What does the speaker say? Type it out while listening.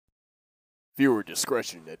Viewer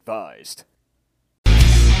discretion advised.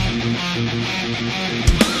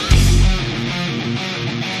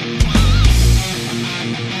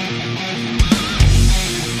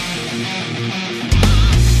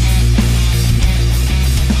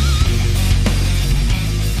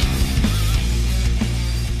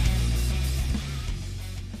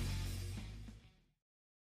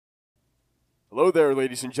 Hello there,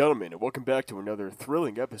 ladies and gentlemen, and welcome back to another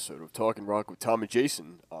thrilling episode of Talking Rock with Tom and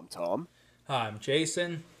Jason. I'm Tom. Hi, I'm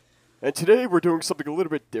Jason. And today we're doing something a little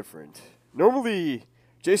bit different. Normally,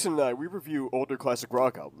 Jason and I, we review older classic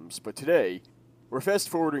rock albums, but today, we're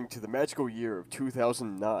fast-forwarding to the magical year of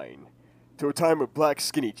 2009, to a time of black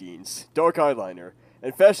skinny jeans, dark eyeliner,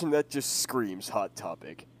 and fashion that just screams Hot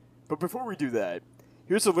Topic. But before we do that,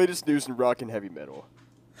 here's the latest news in rock and heavy metal.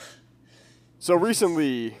 So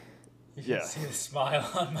recently... You Yeah. can see the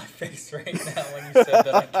smile on my face right now when you said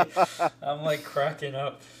that. I'm like cracking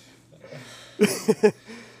up.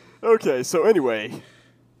 Okay, so anyway,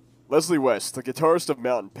 Leslie West, the guitarist of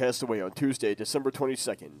Mountain, passed away on Tuesday, December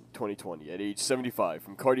 22nd, 2020, at age 75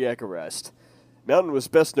 from cardiac arrest. Mountain was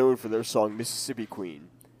best known for their song Mississippi Queen.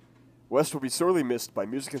 West will be sorely missed by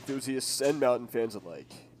music enthusiasts and Mountain fans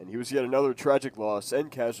alike, and he was yet another tragic loss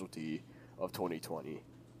and casualty of 2020.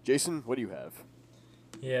 Jason, what do you have?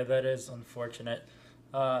 Yeah, that is unfortunate.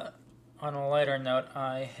 On a lighter note,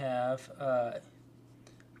 I have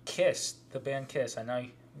Kiss, the band Kiss. I know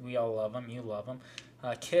we all love them, you love them.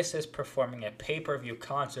 Kiss is performing a pay-per-view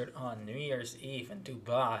concert on New Year's Eve in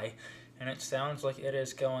Dubai, and it sounds like it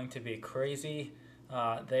is going to be crazy.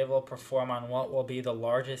 They will perform on what will be the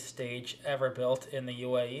largest stage ever built in the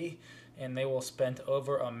UAE, and they will spend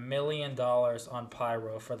over $1 million on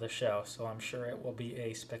pyro for the show, so I'm sure it will be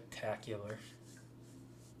a spectacular.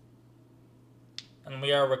 And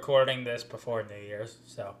we are recording this before New Year's,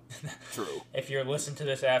 so True. if you're listening to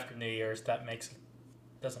this after New Year's,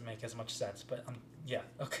 doesn't make as much sense. But yeah,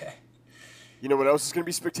 okay. You know what else is going to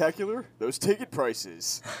be spectacular? Those ticket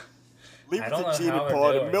prices. Leave I it don't know to Gene how and they're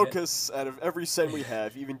Paul to doing milk it. us out of every cent we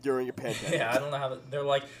have, even during a pandemic. Yeah, I don't know how they're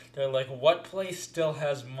like. What place still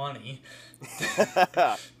has money?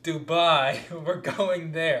 Dubai. We're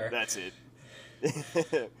going there. That's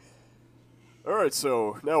it. Alright,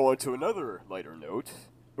 so now on to another lighter note.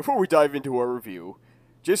 Before we dive into our review,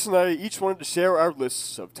 Jason and I each wanted to share our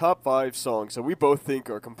lists of top 5 songs that we both think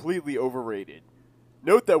are completely overrated.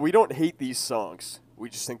 Note that we don't hate these songs, we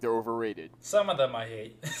just think they're overrated. Some of them I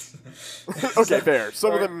hate. Okay, fair.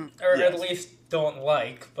 Some of them... Or yes. at least don't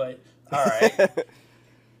like, but alright.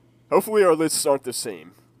 Hopefully our lists aren't the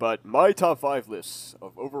same, but my top 5 lists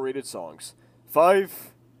of overrated songs.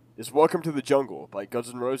 5 is Welcome to the Jungle by Guns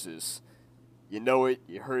N' Roses. You know it,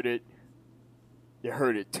 you heard it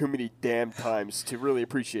too many damn times to really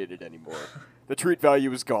appreciate it anymore. The treat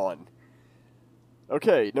value is gone.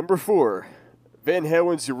 Okay, number 4, Van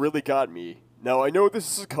Halen's You Really Got Me. Now, I know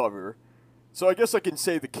this is a cover, so I guess I can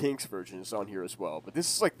say the Kinks version is on here as well, but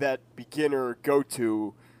this is like that beginner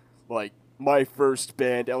go-to, like, my first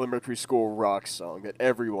band elementary school rock song that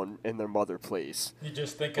everyone and their mother plays. You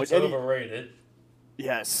just think Like it's overrated.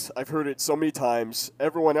 Yes, I've heard it so many times.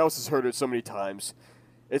 Everyone else has heard it so many times.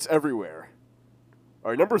 It's everywhere.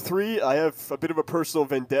 Alright, number 3, I have a bit of a personal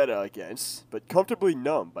vendetta against, but Comfortably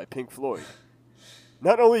Numb by Pink Floyd.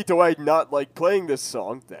 Not only do I not like playing this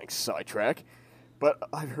song, thanks, sidetrack, but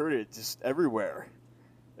I've heard it just everywhere.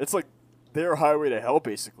 It's like their highway to hell,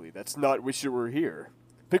 basically. That's not Wish You Were Here.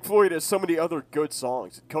 Pink Floyd has so many other good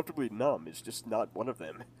songs, and Comfortably Numb is just not one of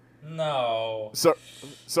them. No.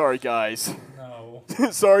 Sorry, guys. No.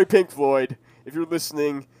 Sorry, Pink Floyd. If you're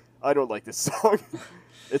listening, I don't like this song.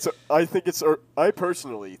 I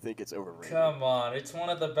personally think it's overrated. Come on, it's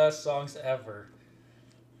one of the best songs ever.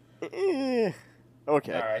 Okay.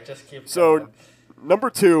 Alright, just keep So, going.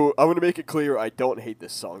 number 2, I want to make it clear I don't hate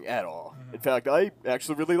this song at all. Mm-hmm. In fact, I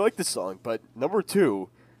actually really like this song, but number 2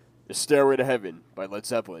 is Stairway to Heaven by Led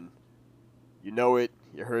Zeppelin. You know it,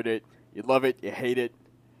 you heard it, you love it, you hate it.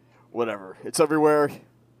 Whatever. It's everywhere.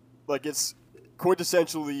 Like, it's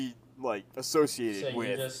quintessentially, like, associated So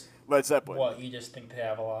with you just, Led Zeppelin. what, you just think they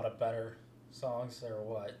have a lot of better songs, or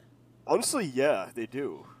what? Honestly, yeah, they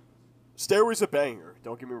do. Stairway's a banger,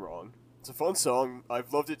 don't get me wrong. It's a fun song.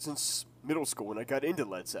 I've loved it since middle school when I got into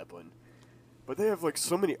Led Zeppelin. But they have, like,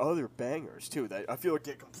 so many other bangers, too, that I feel like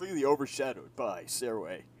get completely overshadowed by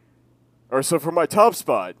Stairway. Alright, so for my top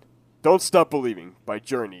spot, Don't Stop Believing by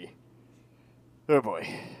Journey. Oh boy.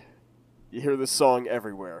 You hear this song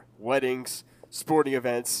everywhere. Weddings, sporting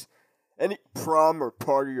events, any prom or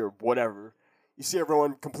party or whatever. You see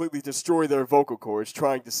everyone completely destroy their vocal cords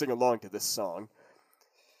trying to sing along to this song.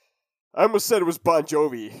 I almost said it was Bon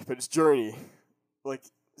Jovi, but it's Journey. Like,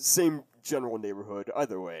 same general neighborhood.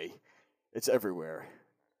 Either way, it's everywhere.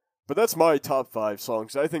 But that's my top 5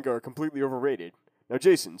 songs I think are completely overrated. Now,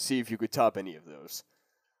 Jason, see if you could top any of those.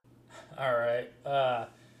 All right.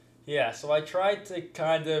 Yeah, so I tried to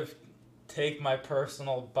kind of take my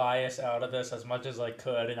personal bias out of this as much as I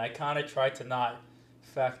could, and I kind of tried to not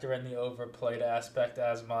factor in the overplayed aspect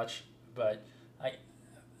as much, but I,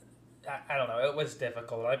 I don't know, it was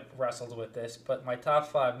difficult. I wrestled with this, but my top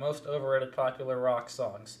 5 most overrated popular rock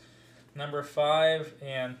songs. Number 5,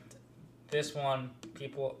 and this one,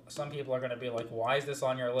 some people are going to be like, why is this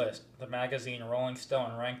on your list? The magazine Rolling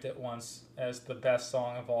Stone ranked it once as the best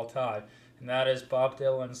song of all time, and that is Bob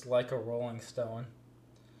Dylan's Like a Rolling Stone.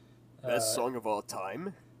 Best song of all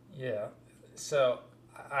time? Yeah. So,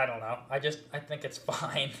 I don't know. I think it's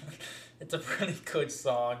fine. It's a pretty good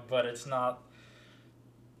song, but it's not,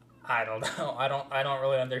 I don't know. I don't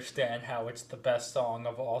really understand how it's the best song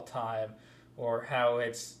of all time or how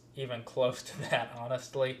it's even close to that,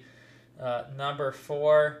 honestly. Number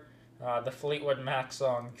 4, the Fleetwood Mac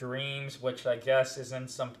song Dreams, which I guess is in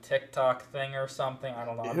some TikTok thing or something. I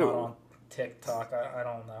don't know. I'm not on TikTok. I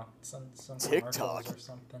don't know. Some TikTok commercials or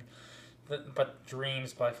something. But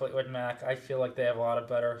Dreams by Fleetwood Mac, I feel like they have a lot of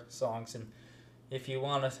better songs. And if you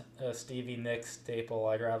want a Stevie Nicks staple,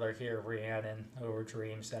 I'd rather hear Rhiannon over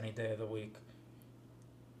Dreams any day of the week.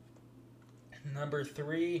 Number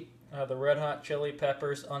 3, the Red Hot Chili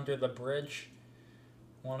Peppers, Under the Bridge.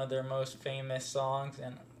 One of their most famous songs,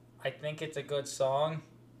 and I think it's a good song,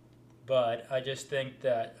 but I just think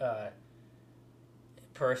that,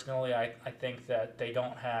 personally, I think that they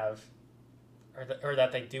don't have, or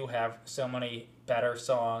that they do have so many better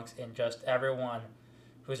songs, and just everyone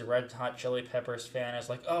who's a Red Hot Chili Peppers fan is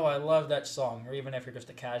like, oh, I love that song, or even if you're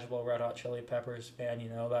just a casual Red Hot Chili Peppers fan, you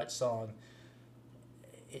know that song.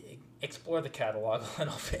 Explore the catalog a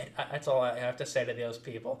little bit. That's all I have to say to those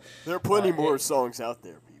people. There are plenty more songs out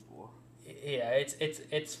there, people. Yeah,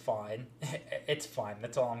 it's fine. It's fine.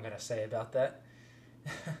 That's all I'm gonna say about that.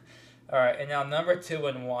 All right, and now number 2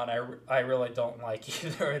 and 1, I really don't like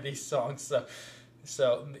either of these songs.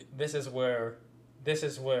 So this is where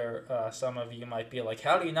some of you might be like,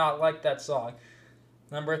 how do you not like that song?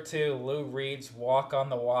 Number 2, Lou Reed's "Walk on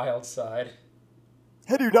the Wild Side."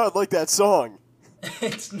 How do you not like that song?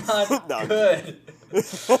 It's not good.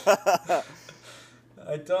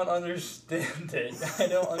 I don't understand it. I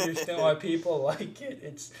don't understand why people like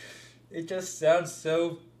it. It just sounds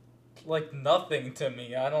so like nothing to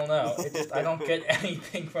me. I don't know. I don't get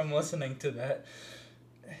anything from listening to that.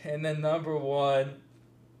 And then number 1,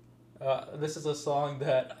 this is a song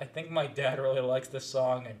that I think my dad really likes this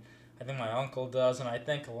song, and I think my uncle does, and I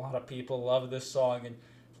think a lot of people love this song and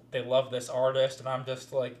they love this artist, and I'm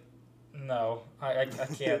just like, no, I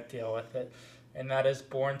can't deal with it. And that is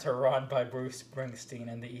Born to Run by Bruce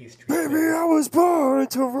Springsteen and the E Street Band. Baby, I was born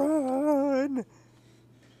to run.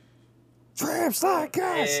 Tramps like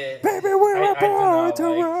us. Baby, we were born to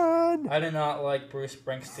run. I did not like Bruce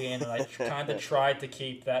Springsteen, and I kind of tried to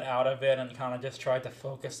keep that out of it and kind of just tried to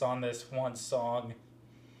focus on this one song.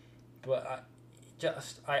 But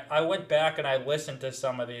I went back and I listened to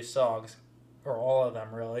some of these songs, or all of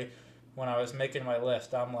them really, when I was making my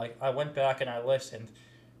list. I went back and I listened,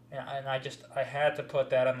 and I had to put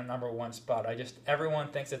that on the number 1 spot. Everyone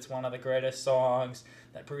thinks it's one of the greatest songs,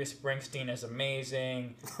 that Bruce Springsteen is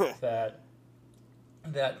amazing, that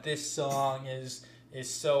this song is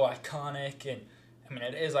so iconic, and I mean,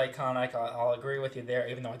 it is iconic. I'll agree with you there,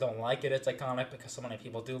 even though I don't like it, it's iconic because so many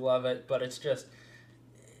people do love it, but it's just,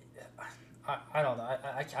 I don't know,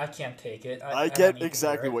 I can't take it. I get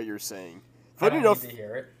exactly what you're saying. Funny enough, need to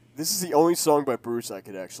hear it. This is the only song by Bruce I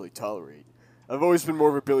could actually tolerate. I've always been more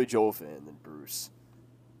of a Billy Joel fan than Bruce.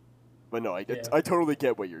 But no, I totally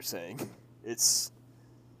get what you're saying. It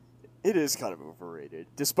is kind of overrated,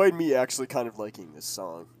 despite me actually kind of liking this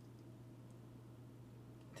song.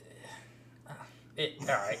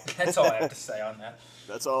 Alright, that's all I have to say on that.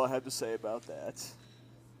 That's all I have to say about that.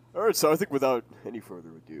 Alright, so I think without any further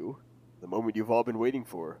ado, the moment you've all been waiting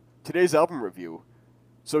for, today's album review.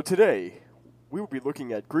 So today, we will be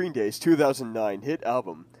looking at Green Day's 2009 hit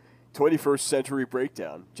album, 21st Century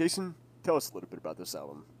Breakdown. Jason, tell us a little bit about this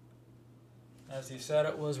album. As you said,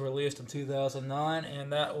 it was released in 2009,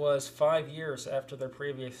 and that was 5 years after their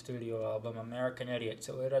previous studio album, American Idiot,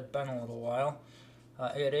 so it had been a little while.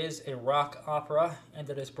 It is a rock opera, and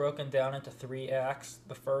it is broken down into 3 acts,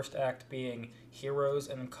 the first act being Heroes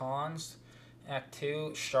and Cons, Act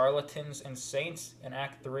 2, Charlatans and Saints, and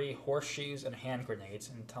Act 3, Horseshoes and Hand Grenades,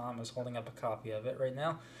 and Tom is holding up a copy of it right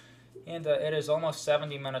now. And it is almost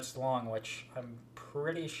 70 minutes long, which I'm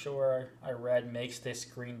pretty sure I read makes this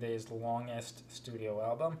Green Day's longest studio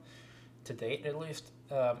album, to date at least.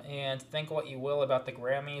 And think what you will about the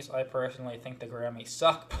Grammys. I personally think the Grammys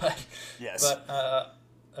suck, but Yes.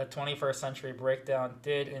 a 21st Century Breakdown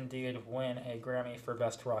did indeed win a Grammy for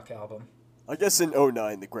Best Rock Album. I guess in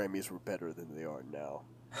 '09 the Grammys were better than they are now.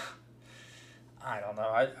 I don't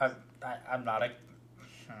know. I'm not a.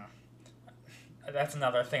 That's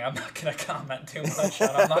another thing I'm not going to comment too much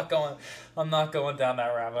on. I'm not going down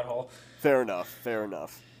that rabbit hole. Fair enough.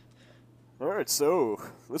 All right, so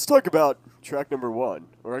let's talk about track number 1,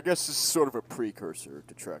 or I guess this is sort of a precursor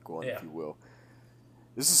to track 1, Yeah. if you will.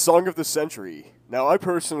 This is Song of the Century. Now, I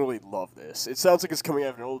personally love this. It sounds like it's coming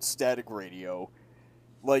out of an old static radio.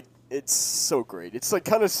 Like, it's so great. It's like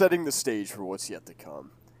kind of setting the stage for what's yet to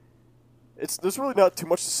come. There's really not too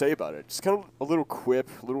much to say about it. It's kind of a little quip,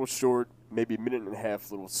 a little short, maybe a minute and a half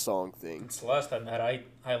little song thing. It's less than that. I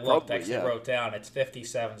looked, Probably, actually yeah. wrote down. It's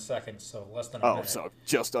 57 seconds, so less than a Oh, minute. so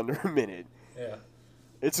just under a minute. Yeah.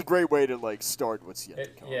 It's a great way to like start what's yet to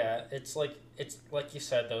come. Yeah, it's like you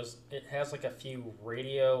said, it has like a few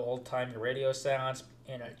old timey radio sounds,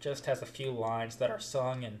 and it just has a few lines that are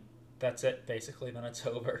sung, and that's it basically. Then it's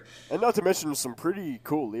over. And not to mention some pretty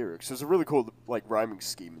cool lyrics. There's a really cool like rhyming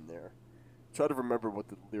scheme in there. Try to remember what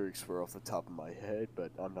the lyrics were off the top of my head,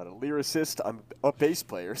 but I'm not a lyricist. I'm a bass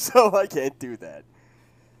player, so I can't do that.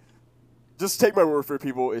 Just take my word for it,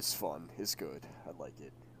 people. It's fun. It's good. I like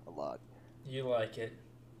it a lot. You like it.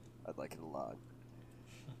 I like it a lot.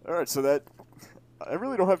 All right, so I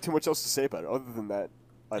really don't have too much else to say about it other than that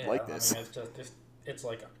I like this. I mean,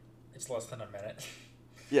 it's less than a minute.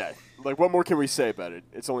 Yeah, like what more can we say about it?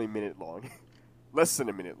 It's only a minute long. Less than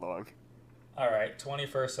a minute long. All right,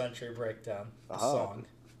 21st Century Breakdown, the song.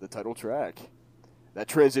 The title track. That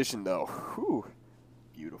transition, though, whew,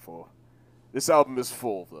 beautiful. This album is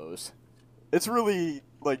full of those. It's really,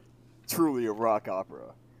 like, truly a rock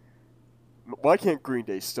opera. Why can't Green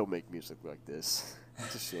Day still make music like this?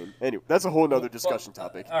 It's a shame. Anyway, that's a whole nother discussion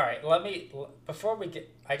topic. All right, before we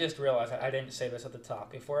get, I just realized I didn't say this at the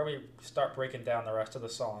top. Before we start breaking down the rest of the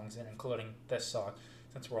songs, and including this song,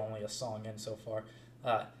 since we're only a song in so far,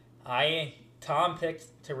 Tom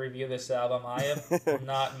picked to review this album. I am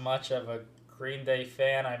not much of a Green Day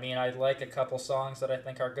fan. I mean, I like a couple songs that I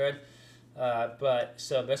think are good,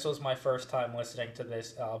 so this was my first time listening to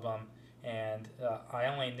this album, and I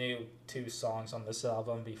only knew 2 songs on this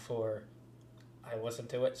album before I listened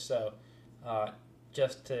to it. So,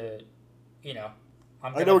 just to,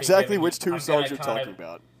 I know exactly which 2 songs you're talking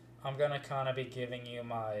about. I'm gonna kind of be giving you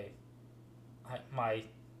my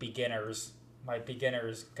beginner's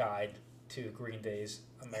guide to Green Day's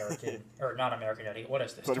American or not American Idiot. What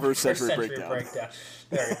is this? 21st Century Breakdown.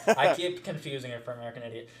 There, I keep confusing it for American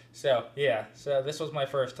Idiot. So yeah, this was my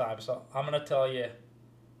first time. So I'm gonna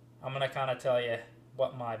kind of tell you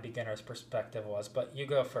what my beginner's perspective was. But you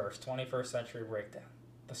go first. 21st Century Breakdown,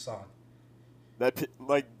 the song.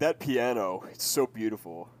 That piano, it's so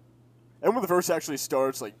beautiful. And when the verse actually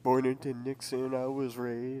starts, like born into Nixon, I was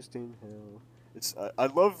raised in hell. I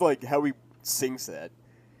love like how he sings that.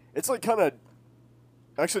 It's like kind of.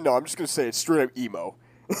 Actually, no. I'm just gonna say it's straight up emo.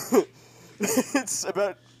 It's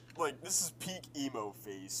about like this is peak emo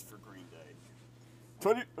phase for Green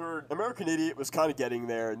Day. American Idiot was kind of getting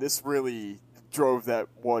there, and this really drove that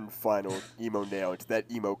one final emo nail into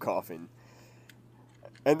that emo coffin.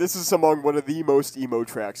 And this is among one of the most emo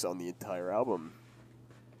tracks on the entire album.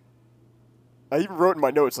 I even wrote in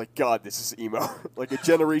my notes, like, God, this is emo. Like a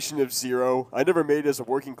generation of zero. I never made it as a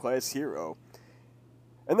working class hero.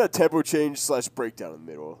 And that tempo change / breakdown in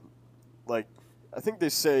the middle. Like, I think they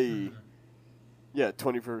say,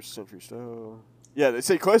 21st century style. Yeah, they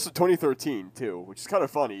say class of 2013, too, which is kind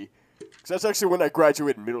of funny. Because that's actually when I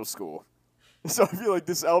graduated middle school. So I feel like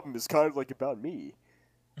this album is kind of like about me.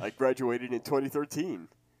 I graduated in 2013.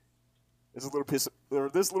 There's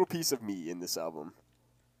this little piece of me in this album.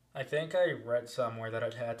 I think I read somewhere that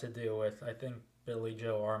it had to do with, I think Billy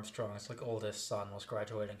Joe Armstrong's oldest son was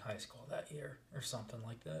graduating high school that year or something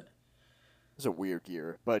like that. It's a weird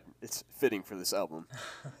year, but it's fitting for this album.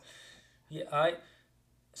 Yeah, I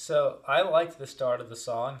liked the start of the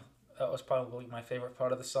song. That was probably my favorite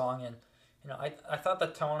part of the song, and I thought the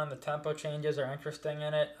tone and the tempo changes are interesting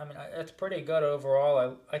in it. I mean, it's pretty good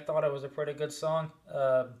overall. I thought it was a pretty good song.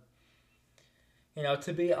 To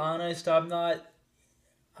be honest, I'm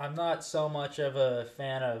not so much of a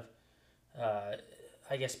fan of,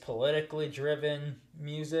 I guess, politically driven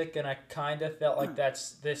music, and I kind of felt like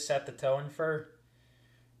this set the tone for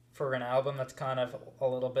an album that's kind of a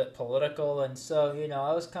little bit political, and so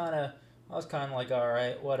I was kind of like, all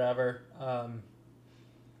right, whatever.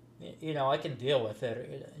 I can deal with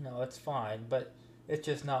it. It's fine, but it's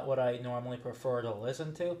just not what I normally prefer to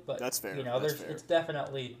listen to. But That's fair. That's there's fair. it's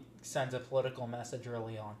definitely sends a political message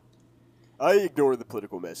early on. I ignore the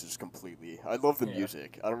political message completely. I love the Yeah.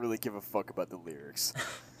 music. I don't really give a fuck about the lyrics.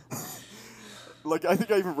 Like, I think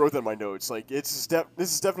I even wrote that in my notes. Like, this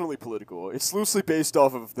is definitely political. It's loosely based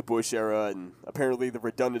off of the Bush era and apparently the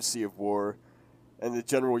redundancy of war and the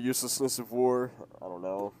general uselessness of war. I don't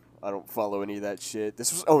know. I don't follow any of that shit.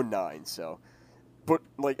 This was '09, so. But,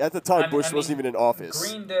 like, at the time, Bush wasn't even in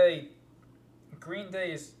office. Green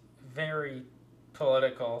Day is very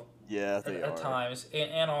political. Yeah, they at are. times,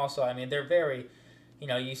 and also, I mean, they're very,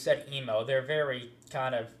 you said emo. They're very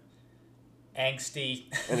kind of angsty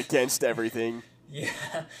And against everything. Yeah,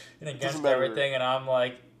 and Doesn't against matter. everything, and I'm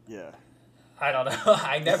like, Yeah. I don't know.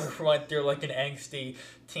 I never went through like an angsty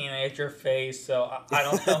teenager phase, so I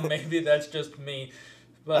don't know. Maybe that's just me.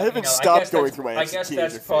 But I haven't I stopped guess going that's- through my I angsty guess teenager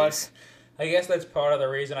that's part. phase. I guess that's part of the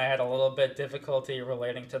reason I had a little bit difficulty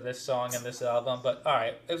relating to this song and this album. But all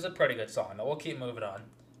right, it was a pretty good song. Though we'll keep moving on.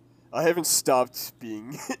 I haven't stopped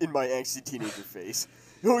being in my angsty teenager phase.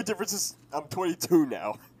 The only difference is I'm 22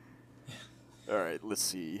 now. Alright, let's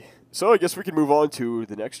see. So I guess we can move on to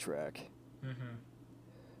the next track. Mm-hmm.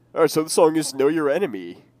 Alright, so the song is Know Your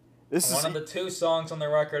Enemy. This One is of the two songs on the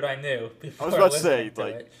record I knew before I was about to listening say, to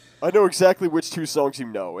like, it. I know exactly which two songs you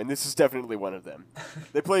know, and this is definitely one of them.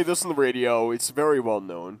 They play this on the radio, it's very well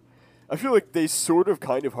known. I feel like they sort of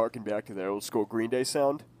kind of harken back to their old school Green Day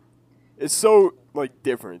sound. It's so, like,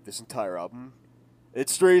 different, this entire album. It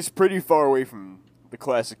strays pretty far away from the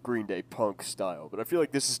classic Green Day punk style, but I feel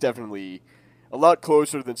like this is definitely a lot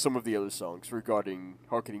closer than some of the other songs regarding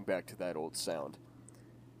harkening back to that old sound.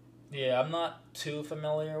 Yeah, I'm not too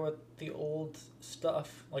familiar with the old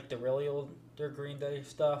stuff, like the really older Green Day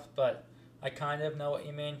stuff, but I kind of know what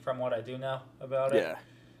you mean from what I do know about it. Yeah.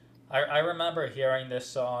 I remember hearing this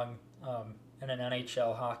song in an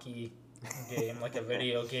NHL hockey game, like a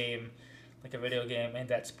video game, in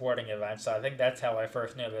that sporting event. So I think that's how I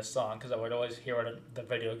first knew this song, because I would always hear it at the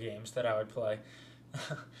video games that I would play.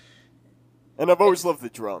 And I've always loved the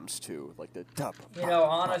drums, too, like the top.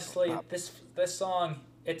 Honestly, this song,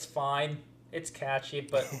 it's fine. It's catchy,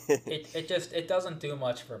 but it doesn't do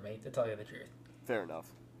much for me, to tell you the truth. Fair enough.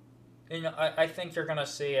 I think you're gonna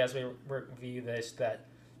see as we review this that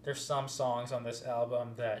there's some songs on this album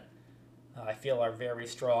that I feel are very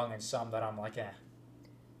strong, and some that I'm like, eh.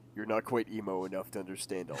 You're not quite emo enough to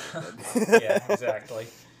understand all of them. Yeah, exactly.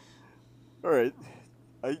 All right.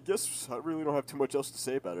 I guess I really don't have too much else to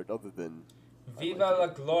say about it other than Viva la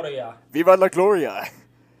Gloria. Viva la Gloria!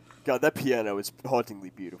 God, that piano is hauntingly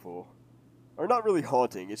beautiful. Or not really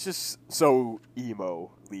haunting, it's just so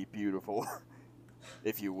emo-ly beautiful,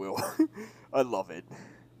 if you will. I love it.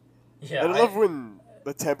 Yeah, And I love when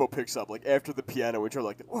the tempo picks up, like after the piano, which are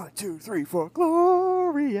like, 1, 2, 3, 4,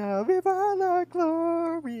 Gloria, Viva la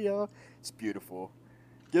Gloria. It's beautiful.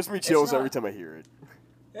 Gives me chills not- every time I hear it.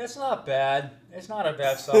 it's not bad. It's not a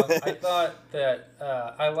bad song. I thought that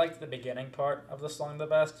I liked the beginning part of the song the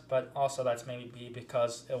best, but also that's maybe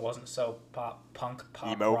because it wasn't so punk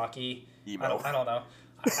Emo. rocky. Emo. I don't know.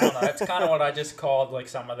 I don't know. It's kind of what I just called like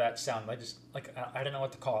some of that sound. I didn't know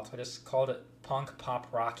what to call it. So I just called it punk pop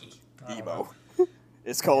rocky. I don't know. Emo.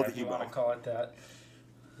 It's called If you emo. want to call it that.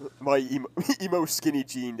 My emo skinny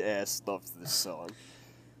jeaned ass loves this song.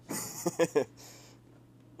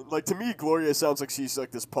 Like, to me, Gloria sounds like she's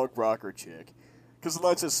like this punk rocker chick. Because the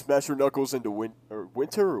line says smash her knuckles into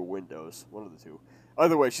winter or windows. One of the two.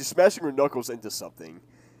 Either way, she's smashing her knuckles into something.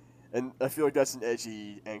 And I feel like that's an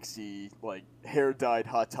edgy, angsty, like, hair-dyed,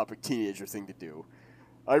 Hot Topic teenager thing to do.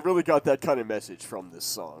 I really got that kind of message from this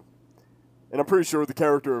song. And I'm pretty sure the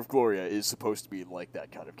character of Gloria is supposed to be like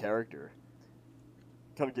that kind of character.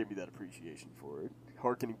 Kind of gave me that appreciation for it,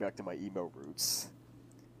 harkening back to my emo roots.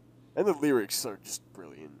 And the lyrics are just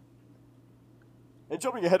brilliant. And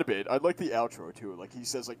jumping ahead a bit, I like the outro too. Like he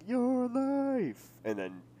says, like "your life," and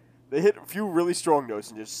then they hit a few really strong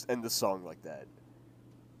notes and just end the song like that.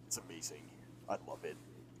 It's amazing. I love it.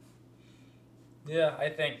 Yeah, I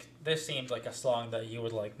think this seems like a song that you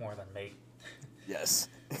would like more than me. Yes,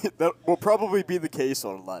 that will probably be the case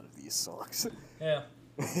on a lot of these songs. Yeah.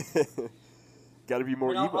 Got to be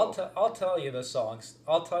more emo. I'll tell you the songs.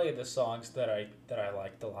 I'll tell you the songs that I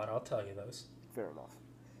liked a lot. I'll tell you those. Fair enough.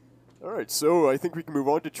 All right, so I think we can move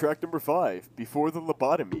on to track number 5, Before the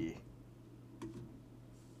Lobotomy.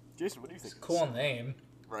 Jason, what do you think? It's a cool name.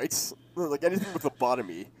 Right? Like anything with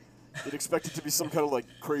lobotomy, you'd expect it to be some kind of like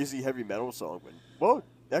crazy heavy metal song, but well,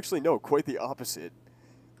 actually no, quite the opposite.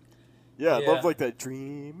 Yeah, I Yeah. love like that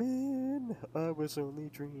dreaming, I was only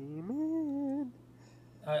dreaming.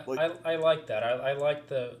 Like, I like that. I like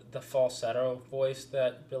the falsetto voice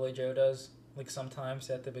that Billy Joe does, like sometimes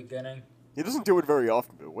at the beginning. he doesn't do it very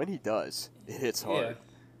often, but when he does, it hits Yeah, hard.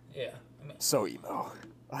 yeah. I mean, So emo.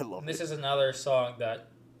 I love and this it. is another song that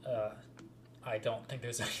I don't think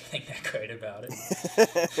there's anything that great about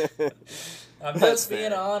it. I'm That's just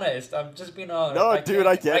being fair. honest. I'm just being honest. No, dude,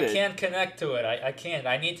 I get I it. can't connect to it. I can't.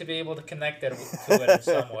 I need to be able to connect to it in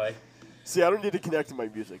some way. See, I don't need to connect to my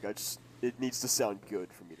music. It needs to sound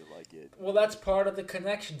good for me to like it. Well, that's part of the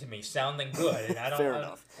connection to me, sounding good, and I don't. Fair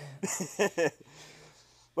enough.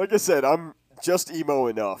 Like I said, I'm just emo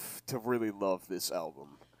enough to really love this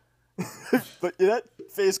album. But that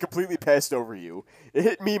phase completely passed over you. It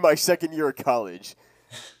hit me my second year of college.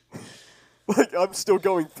 Like, I'm still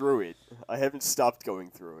going through it. I haven't stopped going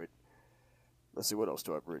through it. Let's see, what else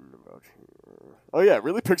do I have written about here? Oh, yeah, it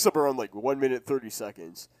really picks up around, like, 1 minute, 30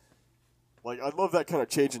 seconds. Like, I love that kind of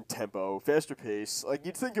change in tempo, faster pace. Like,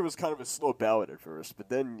 you'd think it was kind of a slow ballad at first, but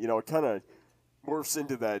then, it kind of morphs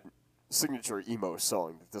into that signature emo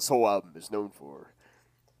song that this whole album is known for.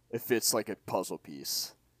 It fits like a puzzle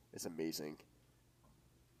piece. It's amazing.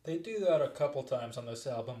 They do that a couple times on this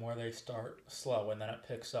album where they start slow and then it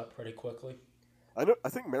picks up pretty quickly. I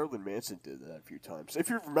think Marilyn Manson did that a few times. If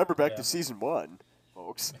you remember back to season 1,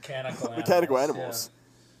 folks. Mechanical Animals.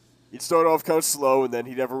 He'd start off kind of slow, and then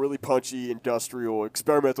he'd have a really punchy, industrial,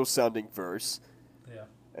 experimental-sounding verse. Yeah.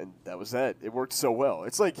 And that was that. It worked so well.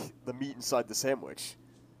 It's like the meat inside the sandwich.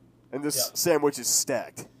 And this sandwich is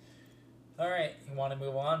stacked. All right, you want to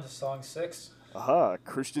move on to song 6? Aha,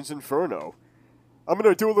 Christian's Inferno. I'm going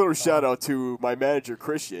to do a little shout-out to my manager,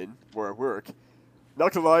 Christian, where I work.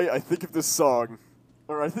 Not gonna lie, I think of this song,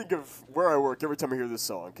 or I think of where I work every time I hear this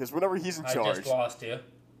song, because whenever he's in charge... I just lost you.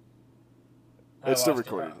 It's still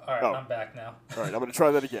recording. All right, I'm back now. All right, I'm going to try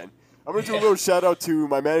that again. I'm going to do a little shout-out to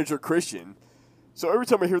my manager, Christian. So every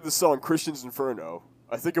time I hear this song, Christian's Inferno,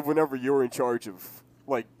 I think of whenever you're in charge of,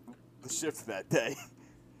 like, the shift that day.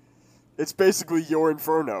 It's basically your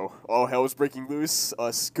inferno. All hell's breaking loose.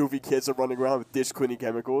 Us goofy kids are running around with dish-cleaning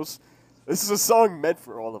chemicals. This is a song meant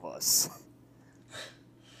for all of us.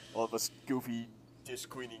 All of us goofy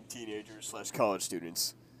dish-cleaning teenagers / college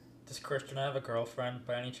students. Does Christian have a girlfriend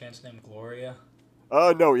by any chance named Gloria?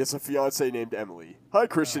 No, he has a fiance named Emily. Hi,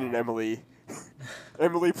 Christian and Emily.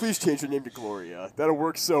 Emily, please change your name to Gloria. That'll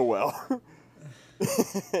work so well.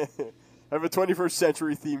 Have a 21st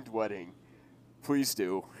century themed wedding. Please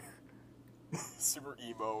do. Super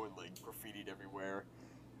emo and like graffitied everywhere.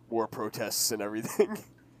 War protests and everything.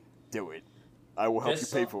 Do it. I will help you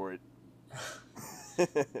pay for it.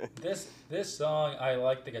 This song I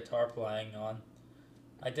like the guitar playing on.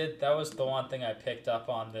 That was the one thing I picked up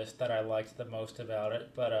on this that I liked the most about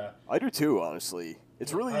it, but I do too, honestly.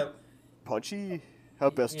 It's really punchy. How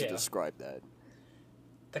best to describe that?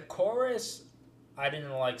 The chorus I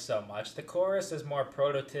didn't like so much. The chorus is more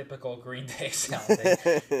prototypical Green Day sounding,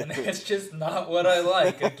 and it's just not what I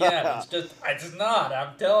like. Again, it's just not.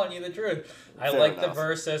 I'm telling you the truth. I like the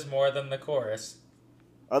verses more than the chorus.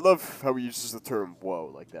 I love how he uses the term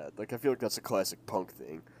 "whoa" like that. Like, I feel like that's a classic punk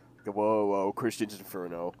thing. The whoa, whoa, Christian's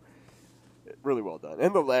Inferno. Really well done.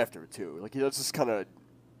 And the laughter, too. Like, he does this kind of,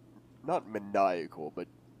 not maniacal, but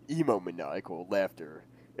emo-maniacal laughter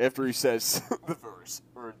after he says the verse,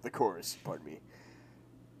 or the chorus, pardon me.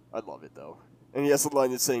 I love it, though. And he has the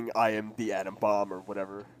line that's saying, I am the atom bomb, or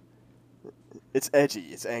whatever. It's edgy,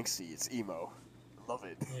 it's angsty, it's emo. I love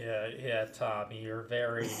it. Yeah, Tommy, you're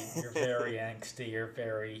very angsty, you're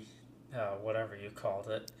very, whatever you called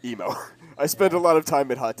it. Emo. I spend a lot of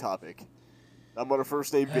time at Hot Topic. I'm on a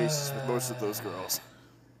first-name basis with most of those girls.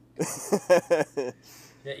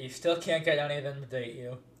 Yeah, you still can't get any of them to date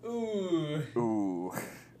you. Ooh. Ooh.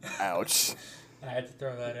 Ouch. I had to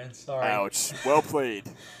throw that in. Sorry. Ouch. Well played.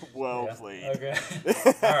 Well played. Okay.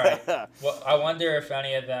 All right. Well, I wonder if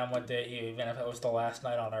any of them would date you, even if it was the last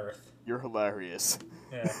night on Earth. You're hilarious.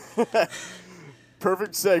 Yeah.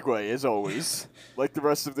 Perfect segue, as always, like the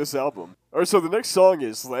rest of this album. Alright, so the next song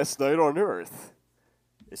is Last Night on Earth.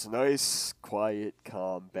 It's a nice, quiet,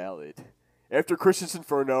 calm ballad. After Christian's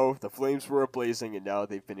Inferno, the flames were blazing and now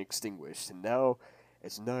they've been extinguished. And now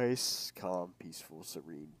it's a nice, calm, peaceful,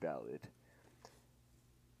 serene ballad.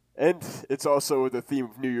 And it's also the theme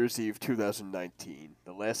of New Year's Eve 2019,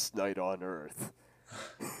 the last night on Earth.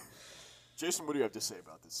 Jason, what do you have to say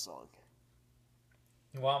about this song?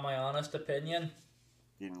 You want my honest opinion?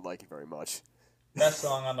 You didn't like it very much. Best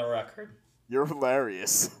song on the record. You're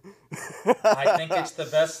hilarious. I think it's the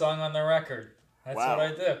best song on the record. That's what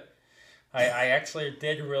I do. I actually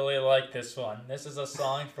did really like this one. This is a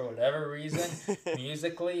song, for whatever reason,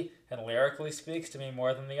 musically and lyrically speaks to me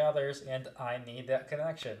more than the others, and I need that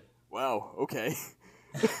connection. Wow, okay.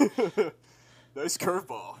 Nice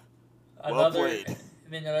curveball. Well Another, played.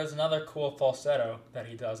 there's another cool falsetto that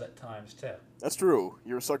he does at times too. That's true.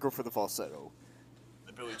 You're a sucker for the falsetto.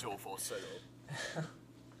 The Billy Joel falsetto.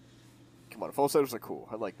 Come on, falsettos are cool.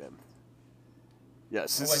 I like them.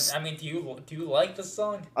 Yes. Do you like the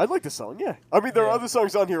song? I like the song, yeah. I mean, there are Yeah. other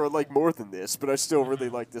songs on here I like more than this, but I still really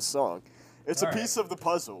like this song. It's a Alright. piece of the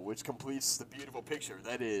puzzle which completes the beautiful picture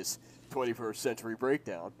that is 21st Century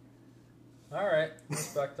Breakdown. All right,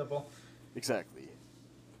 respectable. Exactly.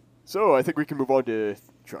 So I think we can move on to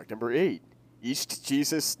track number 8, East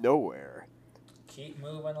Jesus Nowhere. Keep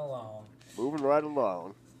moving along. Moving right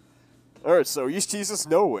along. Alright, so East Jesus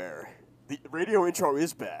Nowhere. The radio intro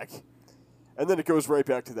is back, and then it goes right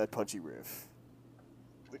back to that punchy riff.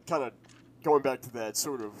 Kind of going back to that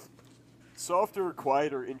sort of softer,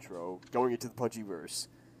 quieter intro, going into the punchy verse.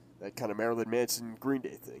 That kind of Marilyn Manson Green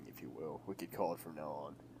Day thing, if you will, we could call it from now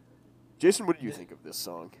on. Jason, what do you think of this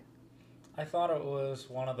song? I thought it was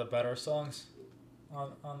one of the better songs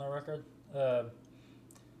on the record.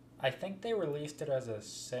 I think they released it as a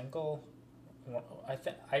single. I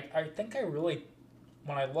think I really,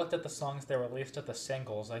 when I looked at the songs they released at the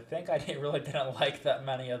singles, I think I didn't like that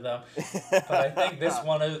many of them. But I think this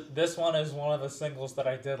one is one of the singles that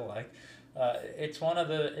I did like. It's one of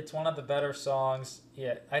the better songs.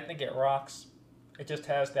 Yeah, I think it rocks. It just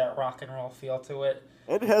has that rock and roll feel to it.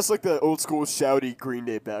 And it has like the old school shouty Green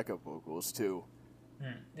Day backup vocals too.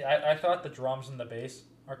 I thought the drums and the bass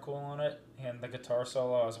are cool on it, and the guitar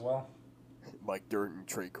solo as well. Mike Dirt and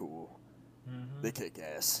Trey Cool. Mm-hmm. They kick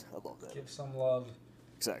ass. I love that. Give some love.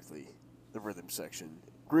 Exactly. The rhythm section.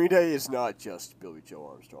 Green Day is not just Billy Joe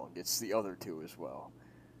Armstrong. It's the other two as well.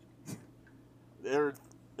 They're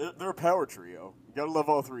a power trio. You gotta love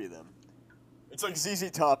all three of them. It's like ZZ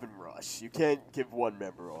Top and Rush. You can't give one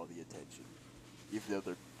member all the attention, even though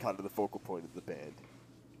they're kind of the focal point of the band.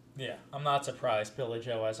 Yeah, I'm not surprised Billy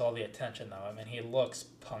Joe has all the attention though. I mean, he looks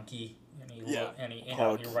punky, and he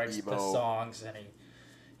Punk, he writes emo. the songs, and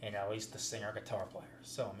he's the singer guitar player,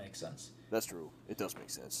 so it makes sense. That's true. It does make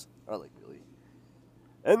sense. I like Billy.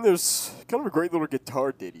 And there's kind of a great little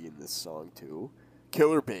guitar ditty in this song too.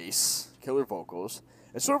 Killer bass, killer vocals,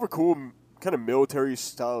 and sort of a cool kind of military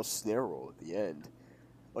style snare roll at the end.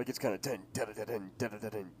 Like it's kind of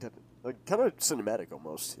like kind of cinematic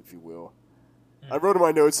almost, if you will. I wrote in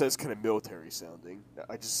my notes as kind of military sounding.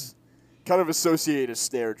 I just kind of associate a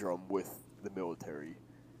snare drum with the military.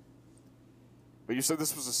 But you said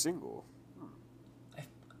this was a single.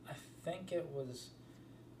 I think it was.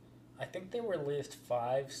 I think they released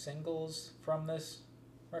 5 singles from this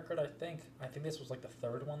record. I think this was like the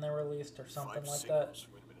third one they released or something like that.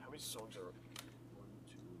 Wait a minute, how many songs are 1,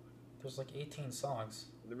 2? There's like 18 songs.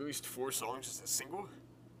 They released 4 songs as a single?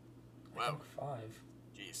 I think 5.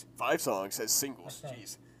 Jeez. 5 songs as singles. I think.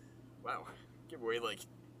 Jeez. Wow. Give away like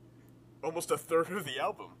almost a third of the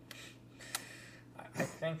album. I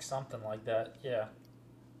think something like that. Yeah.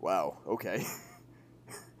 Wow. Okay.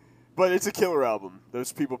 But it's a killer album.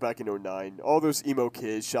 Those people back in 09, all those emo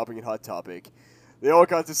kids shopping at Hot Topic, they all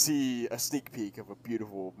got to see a sneak peek of a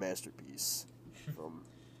beautiful masterpiece from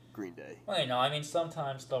Green Day. Well, I mean,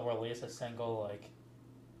 sometimes they'll release a single like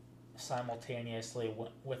simultaneously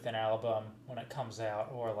with an album when it comes out,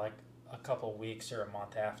 or like a couple weeks or a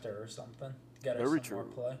month after or something. Get us Very some more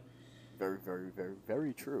true. play. Very, very, very,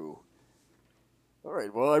 very true. All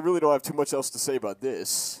right, well, I really don't have too much else to say about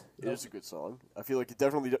this. It Nope. is a good song. I feel like it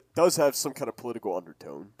definitely does have some kind of political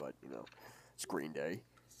undertone, but, it's Green Day.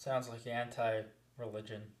 Sounds like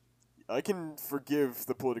anti-religion. I can forgive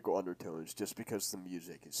the political undertones just because the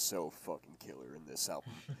music is so fucking killer in this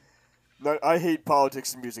album. I hate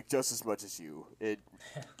politics and music just as much as you.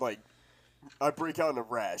 I break out in a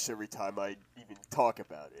rash every time I even talk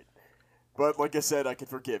about it. But like I said, I can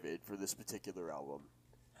forgive it for this particular album.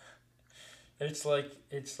 It's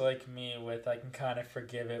like me with I can kind of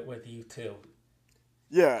forgive it with you too.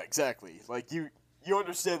 Yeah, exactly. Like you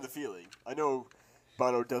understand the feeling. I know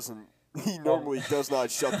Bono doesn't. He normally does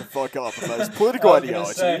not shut the fuck up about his political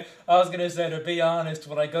ideology. I was gonna say, to be honest,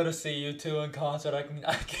 when I go to see U2 in concert,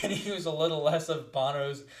 I can use a little less of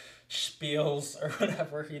Bono's spiels or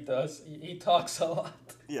whatever he does. He talks a lot.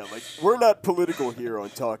 Yeah, like we're not political here on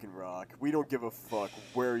Talkin' Rock. We don't give a fuck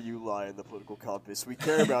where you lie in the political compass. We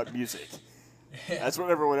care about music. That's what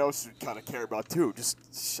everyone else should kind of care about too. Just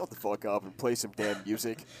shut the fuck up and play some damn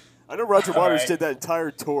music. I know Roger Waters right. did that entire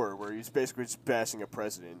tour where he was basically just bashing a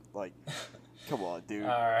president. Like, come on, dude. All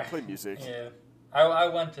right. Play music. Yeah. I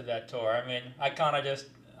went to that tour. I mean, I kind of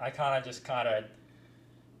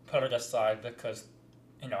put it aside because,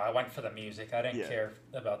 I went for the music. I didn't Yeah, care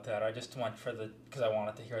about that. I just went because I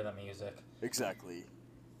wanted to hear the music. exactly.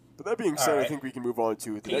 But that being All said, I right, think we can move on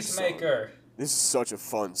to the next song. Peacemaker. This is such a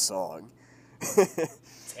fun song.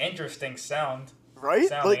 It's interesting Right?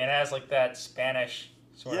 sounding. Like, It has like that Spanish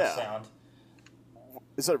sort of yeah. sound.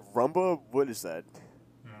 Is that rumba? What is that?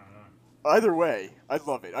 Mhm. Either way, I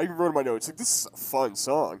love it. I even wrote in my notes, like, this is a fun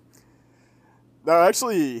song. Now,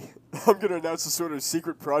 actually, I'm going to announce a sort of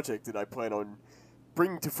secret project that I plan on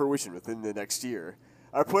bringing to fruition within the next year.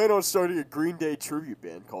 I plan on starting a Green Day tribute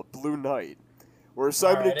band called Blue Night, where All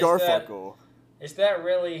Simon and right, Garfunkel. is that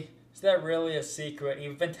really a secret?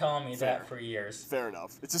 You've been telling me Fair. that for years. Fair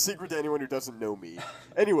enough. It's a secret to anyone who doesn't know me.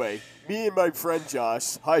 Anyway, me and my friend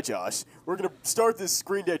Josh, hi Josh, we're going to start this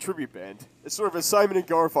Green Day tribute band. It's sort of a Simon and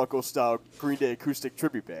Garfunkel style Green Day acoustic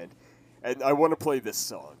tribute band. And I want to play this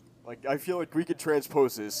song. Like, I feel like we could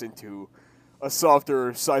transpose this into a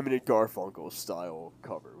softer Simon and Garfunkel style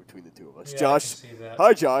cover between the two of us. Yeah, I Josh, can see that.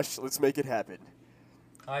 hi Josh, let's make it happen.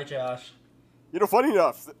 Hi, Josh. You know, funny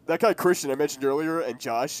enough, that guy Christian I mentioned earlier and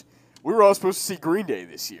Josh, we were all supposed to see Green Day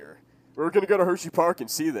this year. We were going to go to Hershey Park and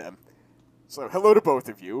see them. So, hello to both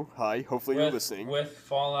of you. Hi, hopefully you're listening. With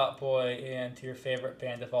Fall Out Boy and your favorite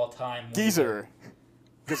band of all time, Geezer.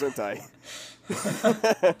 Gesundheit.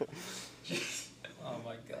 Oh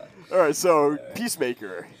my god. Alright, so,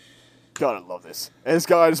 Peacemaker. God, I love this. As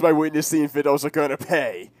God is my witness, the infidels are gonna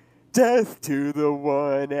pay. Death to the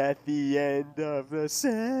one at the end of the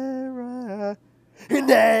serenade.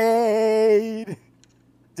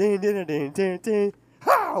 Din, din, din, din, din.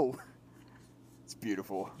 How? It's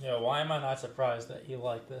beautiful. Yeah, why am I not surprised that you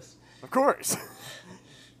like this? Of course.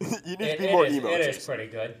 You need to be more emo. It is Jason.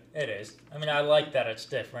 pretty good. It is. I mean, I like that it's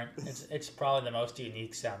different. It's probably the most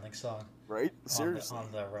unique sounding song Right? Seriously.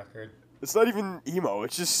 on the record. It's not even emo,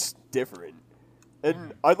 it's just different.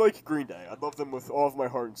 And I like Green Day. I love them with all of my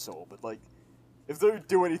heart and soul, but like if they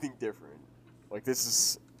do anything different, like this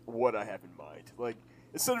is what I have in mind. Like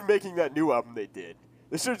instead of making that new album they did,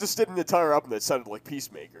 they should have just did an entire album that sounded like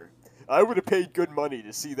Peacemaker. I would have paid good money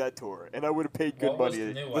to see that tour, and I would have paid good What was money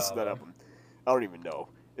the to new listen to that album? album. I don't even know.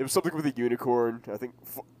 It was something with a unicorn, I think.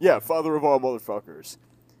 Yeah, Father of All Motherfuckers.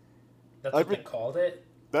 That's I what they mean- called it?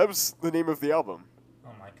 That was the name of the album. Oh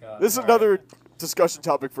my god. This is All another right. discussion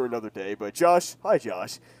topic for another day, but Josh, hi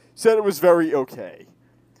Josh, said it was very okay.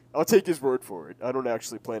 I'll take his word for it. I don't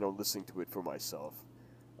actually plan on listening to it for myself.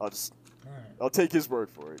 I'll take his word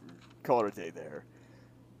for it and call it a day there.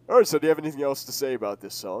 Alright, so do you have anything else to say about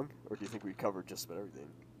this song? Or do you think we covered just about everything?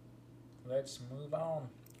 Let's move on.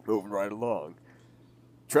 Moving right along.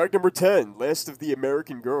 Track number 10, Last of the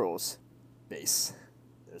American Girls. Bass.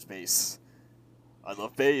 There's bass. I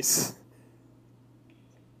love bass.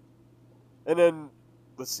 And then,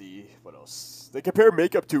 let's see, what else? They compare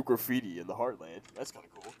makeup to graffiti in the Heartland. That's kind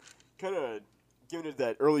of cool. Kind of giving it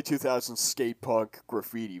that early 2000s skate punk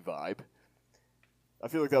graffiti vibe. I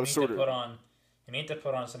feel like that was sort of... You need to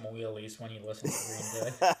put on some wheelies when you listen to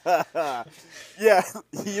Green Day. Yeah,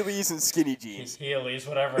 Heelys and skinny jeans. Heelys,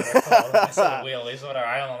 whatever they're called. I said wheelies, whatever.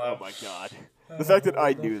 I don't know. Oh my god. The fact that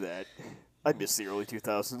I knew that. I miss the early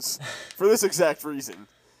 2000s. For this exact reason.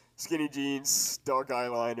 Skinny jeans, dark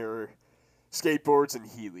eyeliner, skateboards, and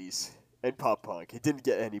Heelys. And pop punk. It didn't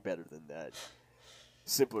get any better than that.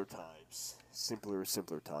 Simpler times. Simpler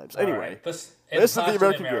times. All Anyway, right, this it's is the not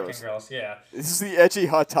American Girls. Yeah. This is the edgy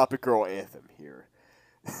Hot Topic Girl anthem here.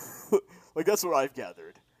 Like, that's what I've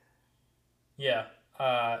gathered. Yeah.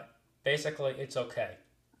 Basically, it's okay.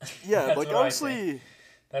 Yeah, That's like, what I honestly,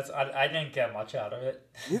 I didn't get much out of it.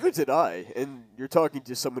 neither did I. And you're talking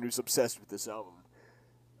to someone who's obsessed with this album.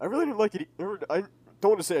 I really didn't like it. I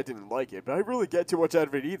don't want to say I didn't like it, but I didn't really get too much out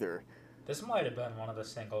of it either. This might have been one of the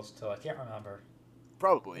singles, too. I can't remember.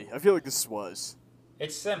 Probably. I feel like this was.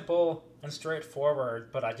 It's simple and straightforward,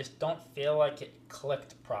 but I just don't feel like it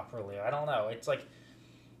clicked properly. I don't know. It's like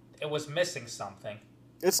it was missing something.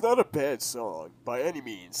 It's not a bad song, by any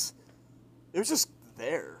means. It was just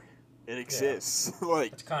there. It exists.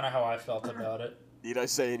 Like, That's kind of how I felt about it. need I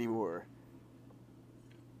say any more?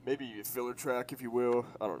 Maybe a filler track, if you will.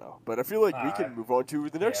 I don't know. But I feel like we can move on to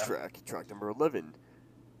the next track. Track number 11.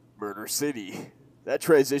 Murder City. That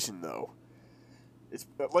transition, though. It's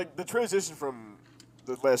like the transition from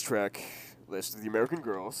the last track, Last of the American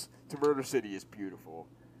Girls, to Murder City is beautiful.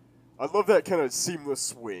 I love that kind of seamless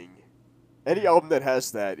swing. Any album that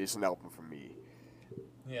has that is an album for me.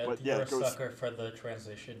 Yeah, But, you're yeah, a it goes- sucker for the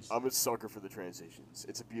transitions. I'm a sucker for the transitions.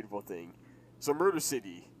 It's a beautiful thing. So Murder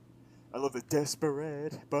City, I love the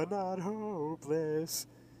desperate but not hopeless.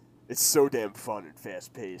 It's so damn fun and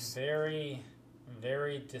fast paced. Very,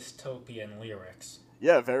 very dystopian lyrics.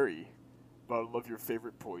 Yeah, very. But I love your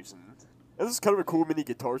favorite Poison. And this is kind of a cool mini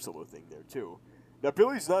guitar solo thing there too. Now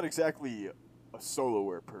Billy's not exactly a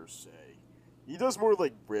soloer per se. He does more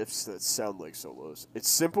like riffs that sound like solos. It's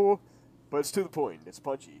simple, but it's to the point. It's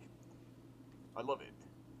punchy. I love it.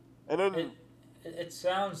 And then It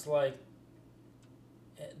sounds like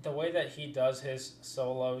the way that he does his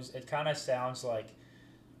solos. It kind of sounds like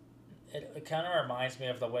it kind of reminds me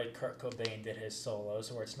of the way Kurt Cobain did his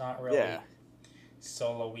solos, where it's not really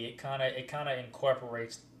solo-y. It kind of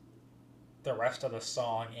incorporates the rest of the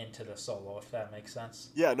song into the solo, if that makes sense.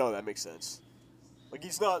 Yeah, no, that makes sense. Like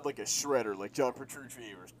he's not like a shredder like John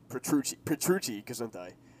Petrucci or Petrucci,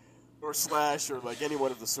 Gesundheit, or Slash or like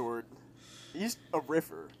anyone of the sort. He's a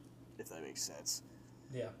riffer, if that makes sense.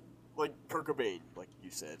 Yeah. Like Kurt Cobain, like you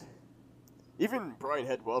said. Even Brian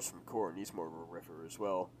Head Welch from Korn, he's more of a riffer as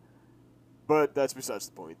well. But that's besides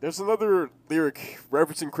the point. There's another lyric